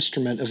as an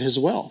instrument of his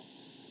will?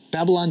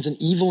 Babylon's an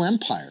evil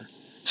empire.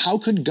 How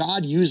could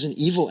God use an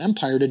evil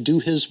empire to do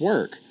his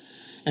work?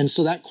 And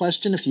so that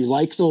question, if you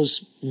like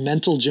those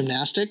mental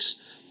gymnastics,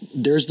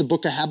 there's the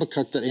book of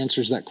Habakkuk that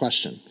answers that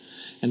question.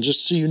 And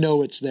just so you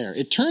know, it's there.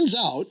 It turns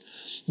out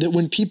that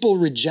when people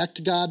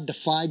reject God,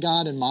 defy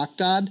God, and mock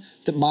God,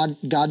 that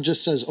God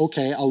just says,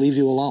 okay, I'll leave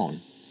you alone.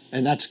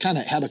 And that's kind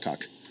of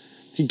Habakkuk.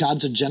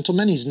 God's a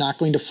gentleman. He's not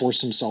going to force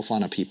himself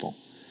on a people.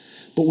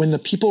 But when the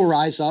people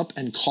rise up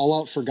and call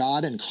out for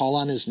God and call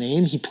on his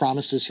name, he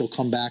promises he'll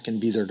come back and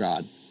be their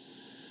God.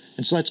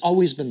 And so that's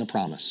always been the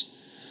promise.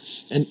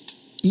 And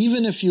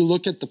even if you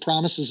look at the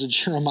promises of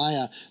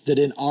Jeremiah, that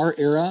in our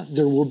era,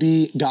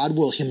 God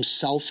will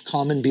himself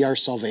come and be our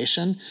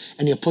salvation,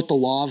 and he'll put the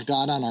law of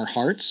God on our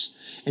hearts,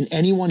 and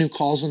anyone who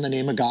calls on the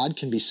name of God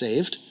can be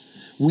saved.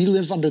 We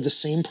live under the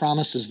same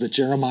promises that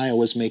Jeremiah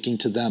was making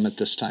to them at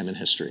this time in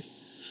history.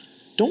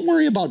 Don't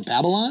worry about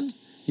Babylon.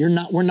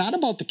 We're not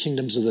about the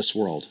kingdoms of this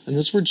world. And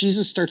this is where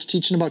Jesus starts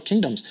teaching about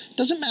kingdoms. It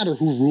doesn't matter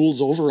who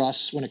rules over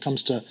us when it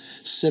comes to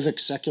civic,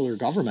 secular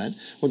government.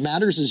 What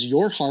matters is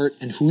your heart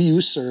and who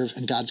you serve,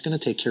 and God's going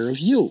to take care of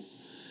you.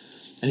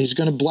 And he's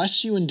going to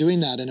bless you in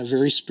doing that in a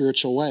very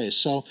spiritual way.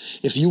 So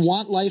if you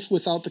want life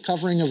without the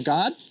covering of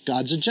God,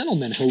 God's a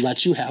gentleman. He'll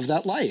let you have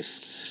that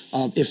life.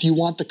 If you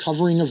want the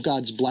covering of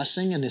God's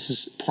blessing and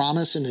his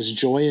promise and his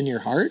joy in your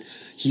heart,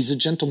 he's a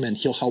gentleman.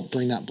 He'll help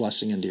bring that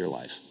blessing into your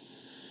life.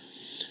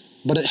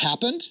 But it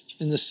happened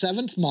in the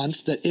 7th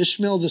month that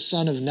Ishmael, the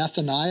son of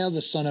Nethaniah,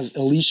 the son of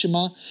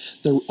Elishama,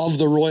 of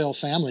the royal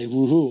family,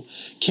 woohoo,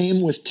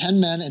 came with 10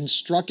 men and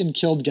struck and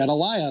killed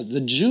Gedaliah. The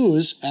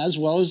Jews, as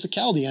well as the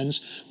Chaldeans,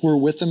 were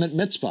with him at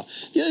Mitzpah.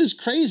 Yeah, it's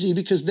crazy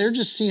because they're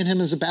just seeing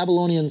him as a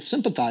Babylonian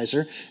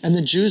sympathizer, and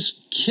the Jews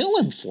kill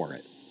him for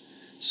it.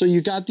 So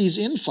you got these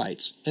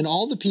infights, and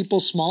all the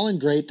people, small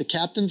and great, the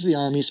captains of the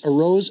armies,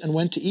 arose and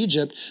went to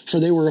Egypt, for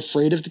they were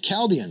afraid of the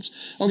Chaldeans.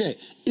 Okay,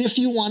 if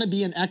you want to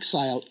be in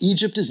exile,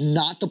 Egypt is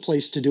not the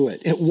place to do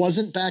it. It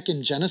wasn't back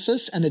in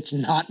Genesis, and it's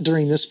not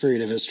during this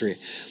period of history.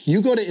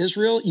 You go to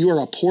Israel, you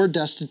are a poor,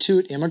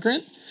 destitute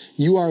immigrant.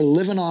 You are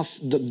living off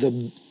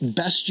the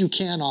best you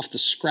can off the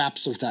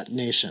scraps of that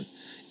nation.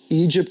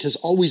 Egypt has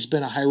always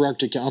been a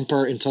hierarchical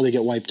empire until they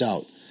get wiped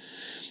out.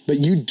 But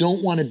you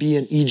don't want to be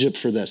in Egypt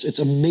for this. It's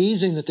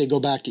amazing that they go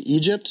back to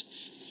Egypt.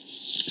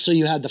 So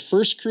you had the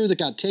first crew that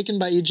got taken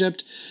by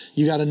Egypt.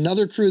 You got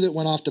another crew that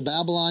went off to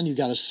Babylon. You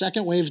got a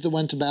second wave that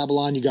went to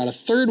Babylon. You got a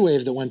third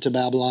wave that went to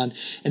Babylon.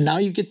 And now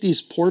you get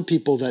these poor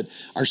people that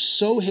are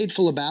so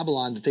hateful of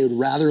Babylon that they would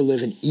rather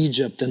live in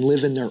Egypt than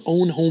live in their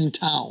own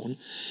hometown.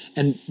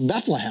 And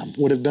Bethlehem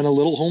would have been a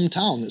little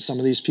hometown that some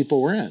of these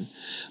people were in.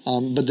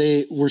 But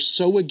they were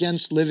so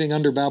against living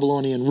under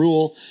Babylonian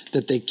rule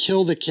that they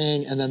kill the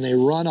king and then they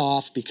run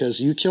off,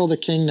 because you kill the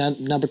king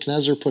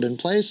Nebuchadnezzar put in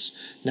place,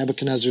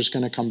 Nebuchadnezzar's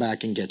going to come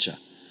back and get you.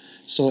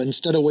 So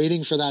instead of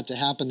waiting for that to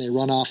happen, they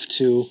run off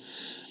to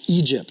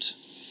Egypt.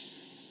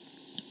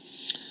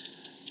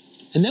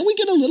 And then we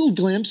get a little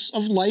glimpse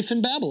of life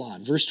in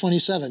Babylon. Verse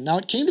 27. Now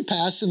it came to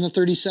pass in the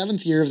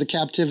 37th year of the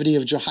captivity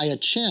of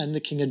Jehoiachin, the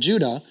king of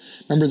Judah.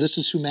 Remember, this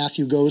is who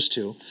Matthew goes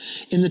to.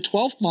 In the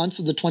 12th month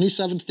of the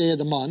 27th day of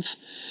the month,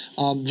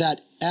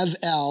 that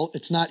Ev-El,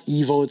 it's not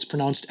evil, it's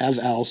pronounced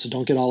Ev-El, so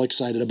don't get all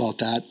excited about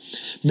that.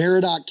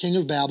 Merodach, king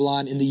of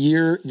Babylon, in the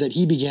year that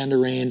he began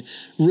to reign,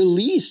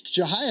 released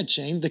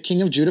Jehoiachin, the king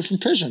of Judah, from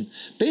prison.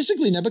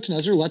 Basically,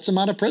 Nebuchadnezzar lets him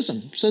out of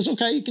prison. Says,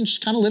 okay, you can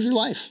just kind of live your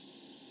life.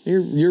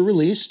 You're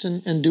released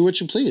and do what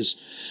you please.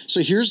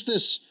 So here's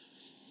this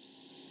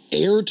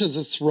heir to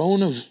the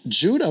throne of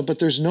Judah, but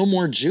there's no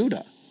more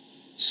Judah.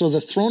 So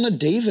the throne of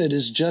David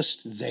is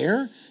just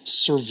there,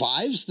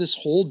 survives this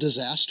whole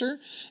disaster,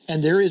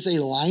 and there is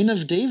a line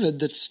of David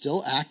that's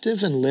still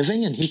active and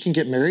living, and he can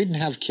get married and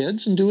have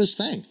kids and do his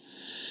thing.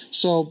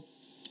 So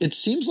it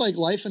seems like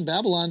life in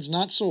Babylon's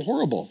not so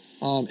horrible,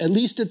 at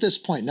least at this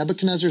point.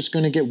 Nebuchadnezzar's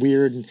going to get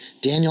weird, and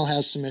Daniel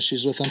has some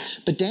issues with him.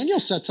 But Daniel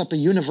sets up a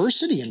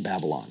university in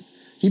Babylon.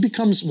 He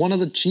becomes one of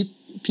the chief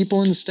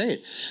people in the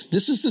state.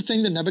 This is the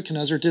thing that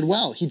Nebuchadnezzar did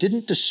well. He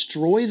didn't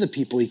destroy the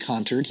people he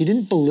conquered. He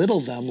didn't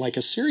belittle them like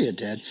Assyria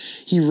did.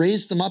 He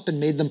raised them up and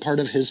made them part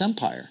of his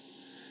empire.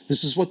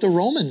 This is what the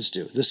Romans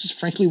do. This is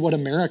frankly what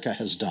America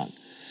has done,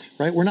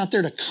 right? We're not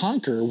there to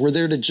conquer. We're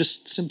there to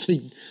just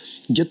simply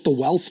get the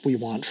wealth we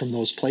want from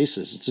those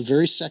places. It's a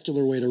very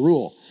secular way to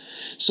rule.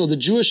 So the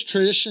Jewish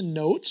tradition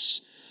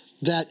notes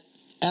that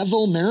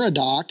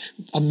Evil-Merodach,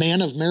 a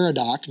man of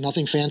Merodach,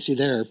 nothing fancy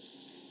there,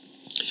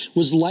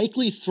 was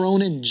likely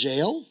thrown in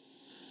jail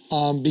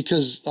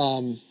because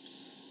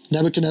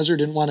Nebuchadnezzar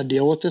didn't want to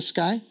deal with this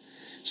guy.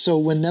 So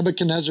when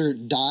Nebuchadnezzar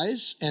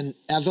dies and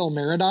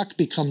Evil-Merodach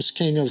becomes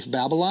king of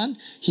Babylon,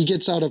 he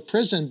gets out of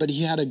prison, but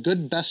he had a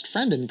good best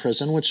friend in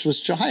prison, which was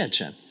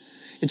Jehoiachin.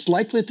 It's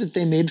likely that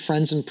they made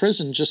friends in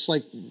prison, just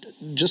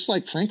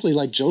like frankly,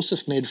 like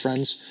Joseph made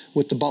friends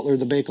with the butler,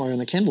 the baker, and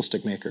the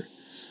candlestick maker.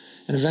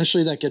 And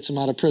eventually that gets him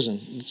out of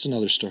prison. It's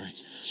another story.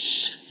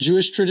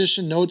 Jewish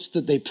tradition notes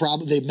that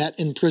they met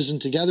in prison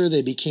together,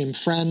 they became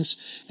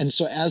friends, and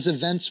so as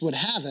events would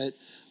have it,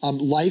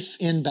 life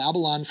in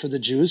Babylon for the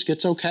Jews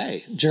gets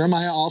okay.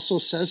 Jeremiah also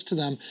says to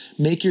them,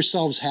 make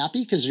yourselves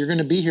happy, because you're going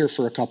to be here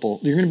for you're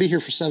going to be here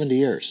for 70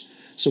 years.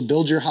 So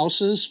build your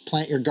houses,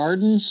 plant your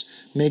gardens,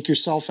 make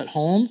yourself at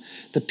home.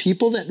 The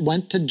people that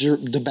went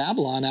to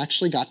Babylon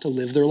actually got to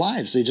live their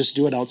lives. They just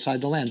do it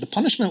outside the land. The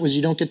punishment was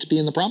you don't get to be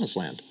in the promised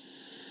land.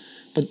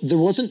 But there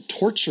wasn't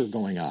torture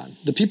going on.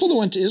 The people that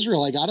went to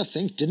Israel, I got to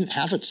think, didn't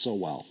have it so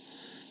well.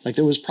 Like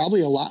there was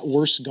probably a lot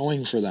worse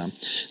going for them.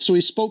 So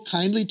he spoke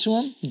kindly to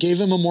him, gave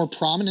him a more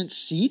prominent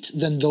seat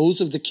than those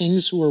of the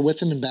kings who were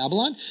with him in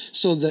Babylon.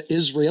 So the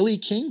Israeli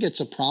king gets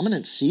a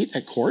prominent seat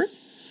at court.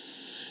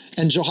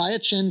 And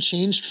Jehoiachin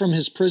changed from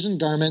his prison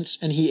garments,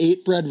 and he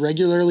ate bread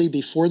regularly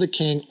before the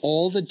king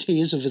all the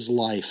days of his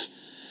life.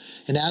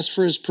 And as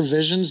for his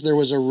provisions, there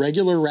was a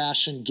regular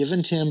ration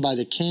given to him by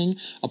the king,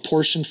 a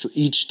portion for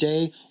each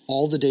day,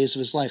 all the days of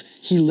his life.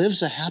 He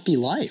lives a happy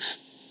life.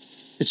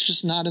 It's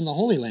just not in the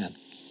Holy Land.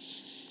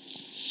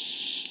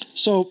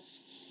 So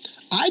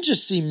I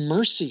just see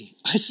mercy.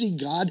 I see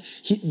God.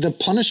 The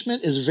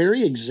punishment is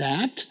very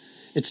exact.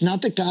 It's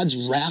not that God's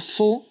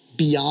wrathful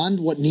beyond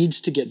what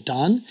needs to get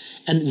done,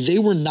 and they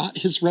were not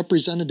his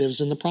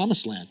representatives in the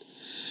promised land.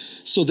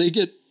 So they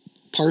get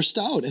parsed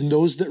out, and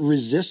those that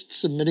resist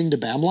submitting to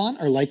Babylon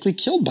are likely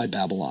killed by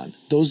Babylon.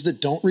 Those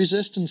that don't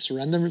resist and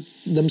surrender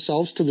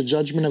themselves to the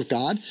judgment of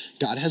God,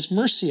 God has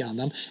mercy on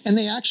them, and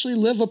they actually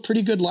live a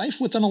pretty good life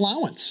with an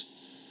allowance.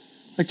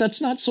 Like,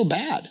 that's not so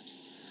bad.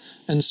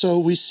 And so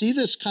we see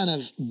this kind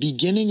of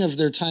beginning of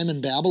their time in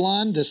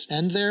Babylon, this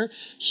end there,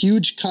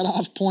 huge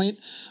cutoff point.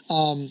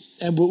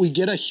 And what we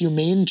get a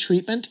humane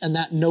treatment, and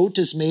that note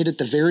is made at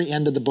the very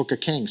end of the book of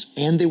Kings,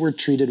 and they were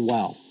treated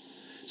well.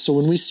 So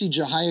when we see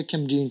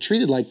Jehoiakim being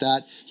treated like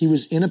that, he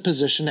was in a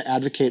position to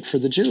advocate for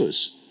the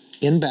Jews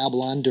in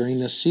Babylon during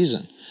this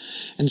season.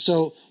 And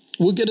so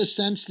we'll get a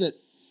sense that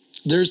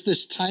there's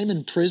this time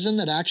in prison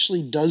that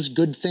actually does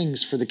good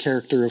things for the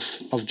character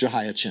of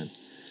Jehoiachin.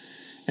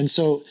 And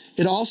so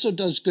it also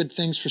does good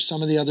things for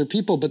some of the other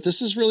people, but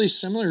this is really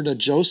similar to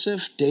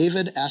Joseph,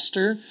 David,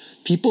 Esther,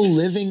 people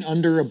living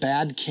under a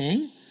bad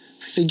king,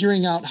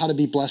 figuring out how to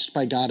be blessed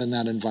by God in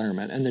that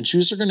environment. And the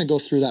Jews are going to go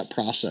through that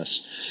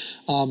process.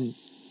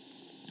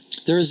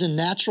 There is a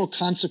natural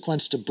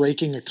consequence to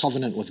breaking a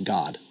covenant with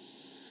God.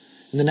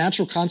 And the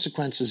natural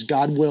consequence is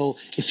God will,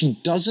 if he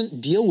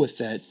doesn't deal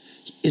with it,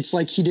 it's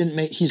like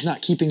he's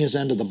not keeping his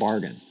end of the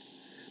bargain.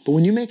 But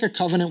when you make a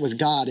covenant with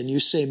God and you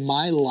say,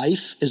 my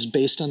life is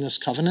based on this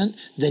covenant,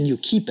 then you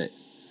keep it.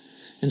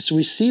 And so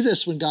we see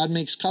this when God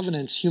makes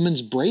covenants,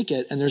 humans break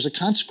it, and there's a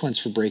consequence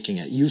for breaking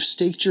it. You've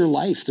staked your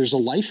life. There's a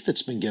life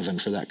that's been given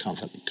for that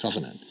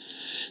covenant.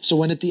 So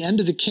when at the end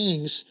of the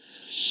Kings,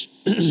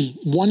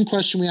 one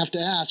question we have to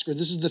ask, or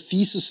this is the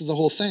thesis of the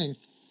whole thing,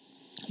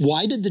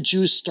 why did the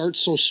Jews start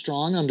so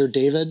strong under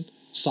David,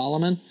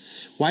 Solomon?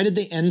 Why did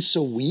they end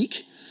so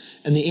weak?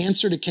 And the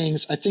answer to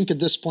Kings, I think at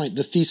this point,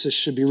 the thesis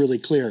should be really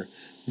clear.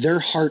 Their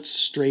hearts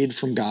strayed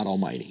from God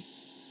Almighty.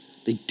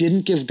 They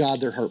didn't give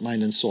God their heart,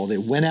 mind, and soul. They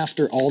went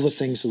after all the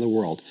things of the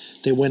world.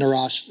 They went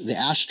after the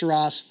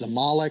Ashtaroths, the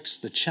Molochs,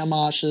 the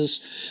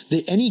Chemoshes,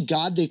 any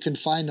God they could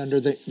find other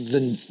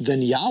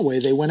than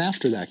Yahweh, they went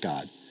after that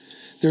God.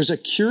 There's a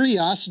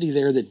curiosity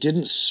there that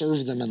didn't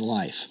serve them in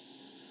life.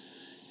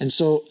 And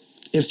so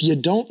if you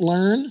don't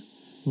learn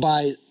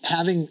by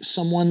having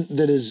someone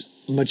that is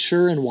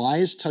mature and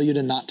wise tell you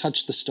to not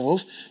touch the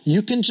stove,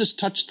 you can just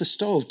touch the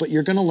stove, but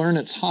you're going to learn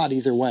it's hot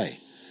either way.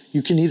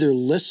 You can either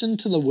listen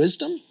to the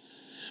wisdom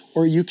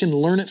or you can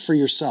learn it for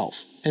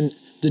yourself. And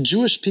the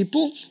Jewish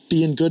people,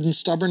 being good and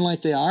stubborn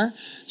like they are,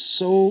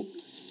 so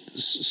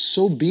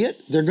be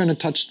it, they're going to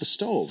touch the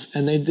stove.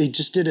 And they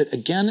just did it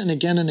again and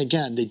again and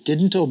again. They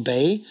didn't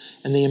obey,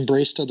 and they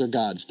embraced other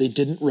gods. They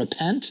didn't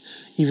repent,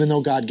 even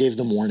though God gave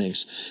them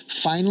warnings.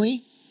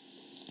 Finally,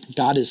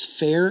 God is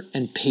fair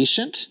and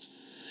patient.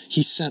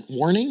 He sent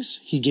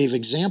warnings, he gave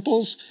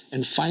examples,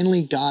 and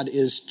finally, God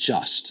is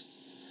just.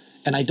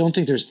 And I don't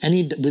think this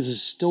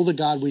is still the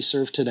God we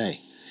serve today.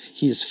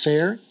 He is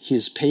fair, he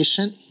is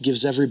patient, he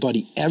gives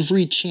everybody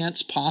every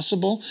chance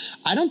possible.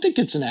 I don't think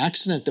it's an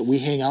accident that we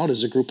hang out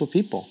as a group of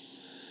people.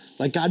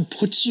 Like, God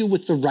puts you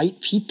with the right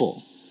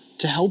people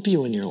to help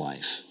you in your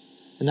life.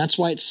 And that's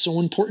why it's so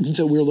important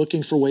that we're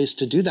looking for ways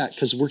to do that,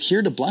 because we're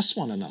here to bless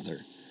one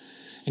another.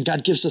 And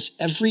God gives us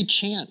every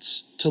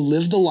chance to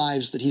live the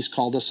lives that he's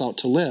called us out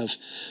to live.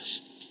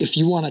 If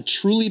you want to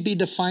truly be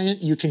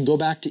defiant, you can go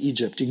back to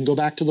Egypt. You can go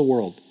back to the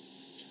world.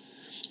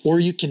 Or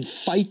you can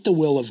fight the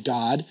will of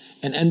God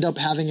and end up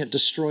having it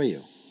destroy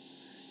you.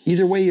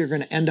 Either way, you're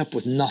going to end up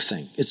with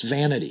nothing. It's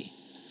vanity.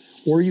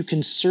 Or you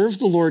can serve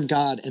the Lord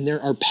God, and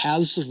there are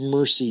paths of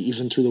mercy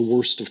even through the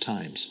worst of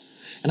times.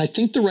 And I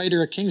think the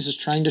writer of Kings is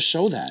trying to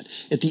show that.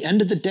 At the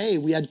end of the day,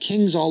 we had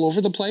kings all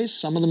over the place.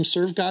 Some of them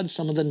served God,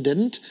 some of them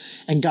didn't.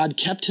 And God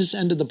kept his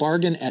end of the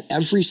bargain at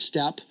every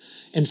step.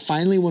 And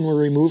finally, when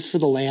we're removed from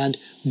the land,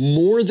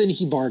 more than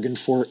he bargained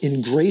for,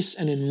 in grace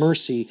and in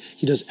mercy,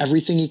 he does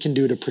everything he can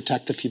do to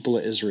protect the people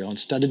of Israel.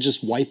 Instead of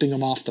just wiping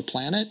them off the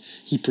planet,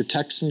 he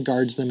protects and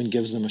guards them and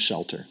gives them a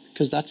shelter.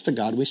 Because that's the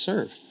God we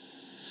serve.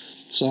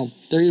 So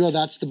there you go.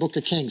 That's the book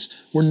of Kings.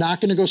 We're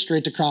not going to go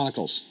straight to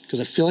Chronicles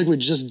because I feel like we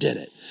just did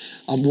it.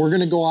 We're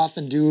going to go off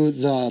and do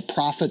the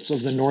prophets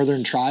of the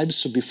northern tribes.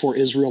 So before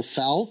Israel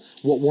fell,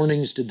 what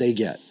warnings did they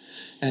get?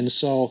 And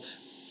so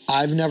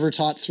I've never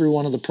taught through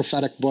one of the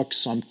prophetic books,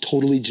 so I'm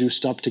totally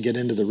juiced up to get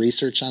into the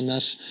research on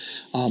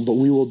this. But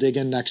we will dig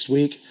in next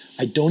week.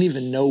 I don't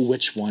even know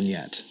which one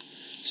yet.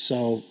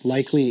 So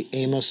likely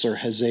Amos or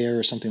Hosea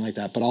or something like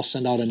that. But I'll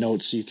send out a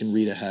note so you can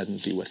read ahead and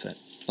be with it.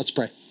 Let's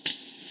pray.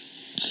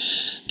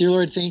 Dear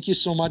Lord, thank you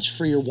so much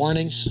for your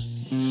warnings.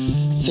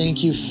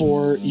 Thank you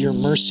for your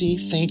mercy.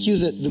 Thank you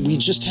that we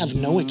just have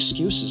no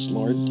excuses,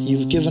 Lord.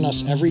 You've given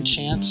us every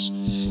chance,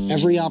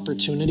 every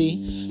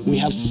opportunity. We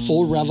have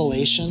full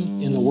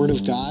revelation in the Word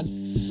of God.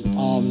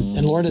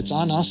 And Lord, it's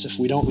on us if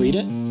we don't read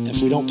it,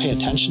 if we don't pay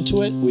attention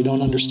to it, we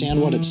don't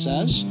understand what it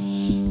says.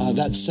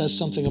 That says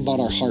something about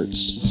our hearts.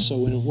 So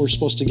when we're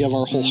supposed to give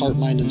our whole heart,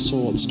 mind, and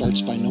soul, it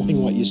starts by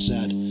knowing what you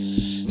said.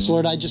 So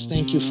Lord, I just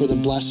thank you for the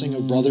blessing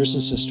of brothers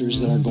and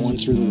sisters that are going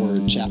through the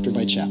Word chapter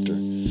by chapter.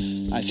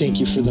 I thank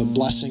you for the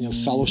blessing of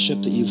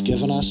fellowship that you've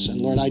given us. And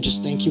Lord, I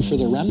just thank you for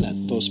the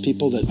remnant, those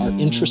people that are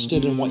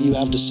interested in what you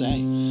have to say.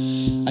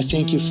 I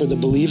thank you for the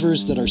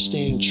believers that are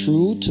staying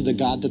true to the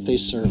God that they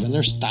serve. And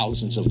there's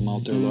thousands of them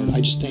out there, Lord.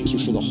 I just thank you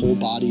for the whole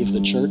body of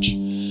the church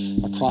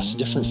across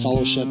different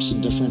fellowships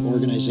and different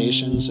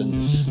organizations.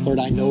 And Lord,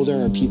 I know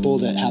there are people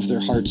that have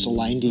their hearts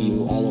aligned to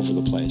you all over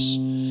the place.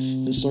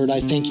 And And so, Lord, I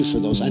thank you for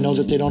those. I know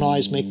that they don't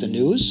always make the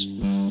news.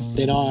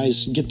 They don't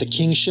always get the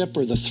kingship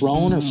or the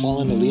throne or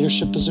fall into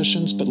leadership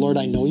positions. But Lord,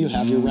 I know you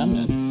have your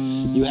remnant.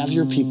 You have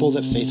your people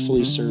that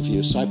faithfully serve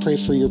you. So I pray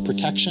for your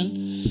protection,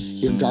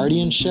 your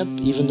guardianship.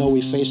 Even though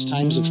we face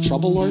times of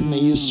trouble, Lord, may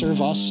you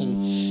serve us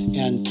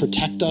and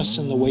protect us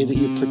in the way that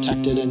you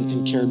protected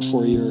and cared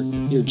for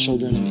your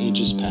children in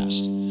ages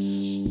past.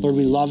 Lord,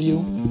 we love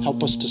you.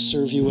 Help us to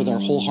serve you with our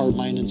whole heart,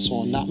 mind, and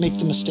soul, and not make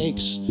the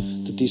mistakes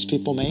that these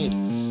people made,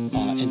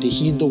 and to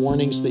heed the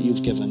warnings that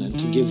you've given, and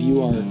to give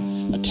you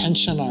our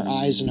attention, our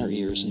eyes, and our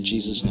ears. In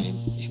Jesus' name,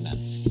 amen.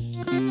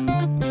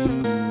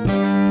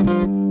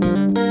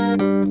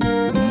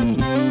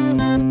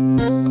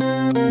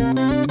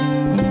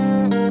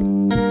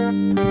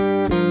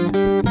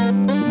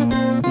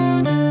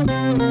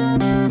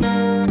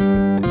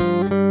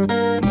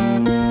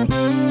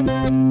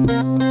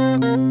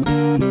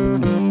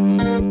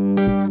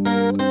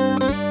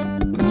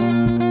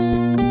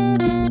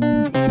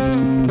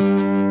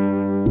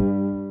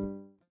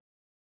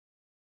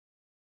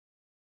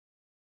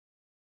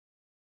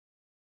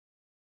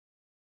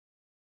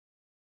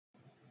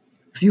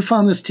 If you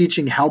found this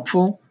teaching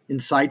helpful,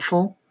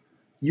 insightful,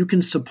 you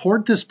can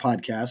support this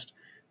podcast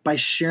by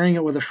sharing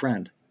it with a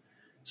friend.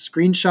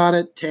 Screenshot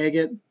it, tag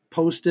it,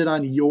 post it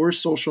on your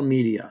social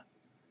media.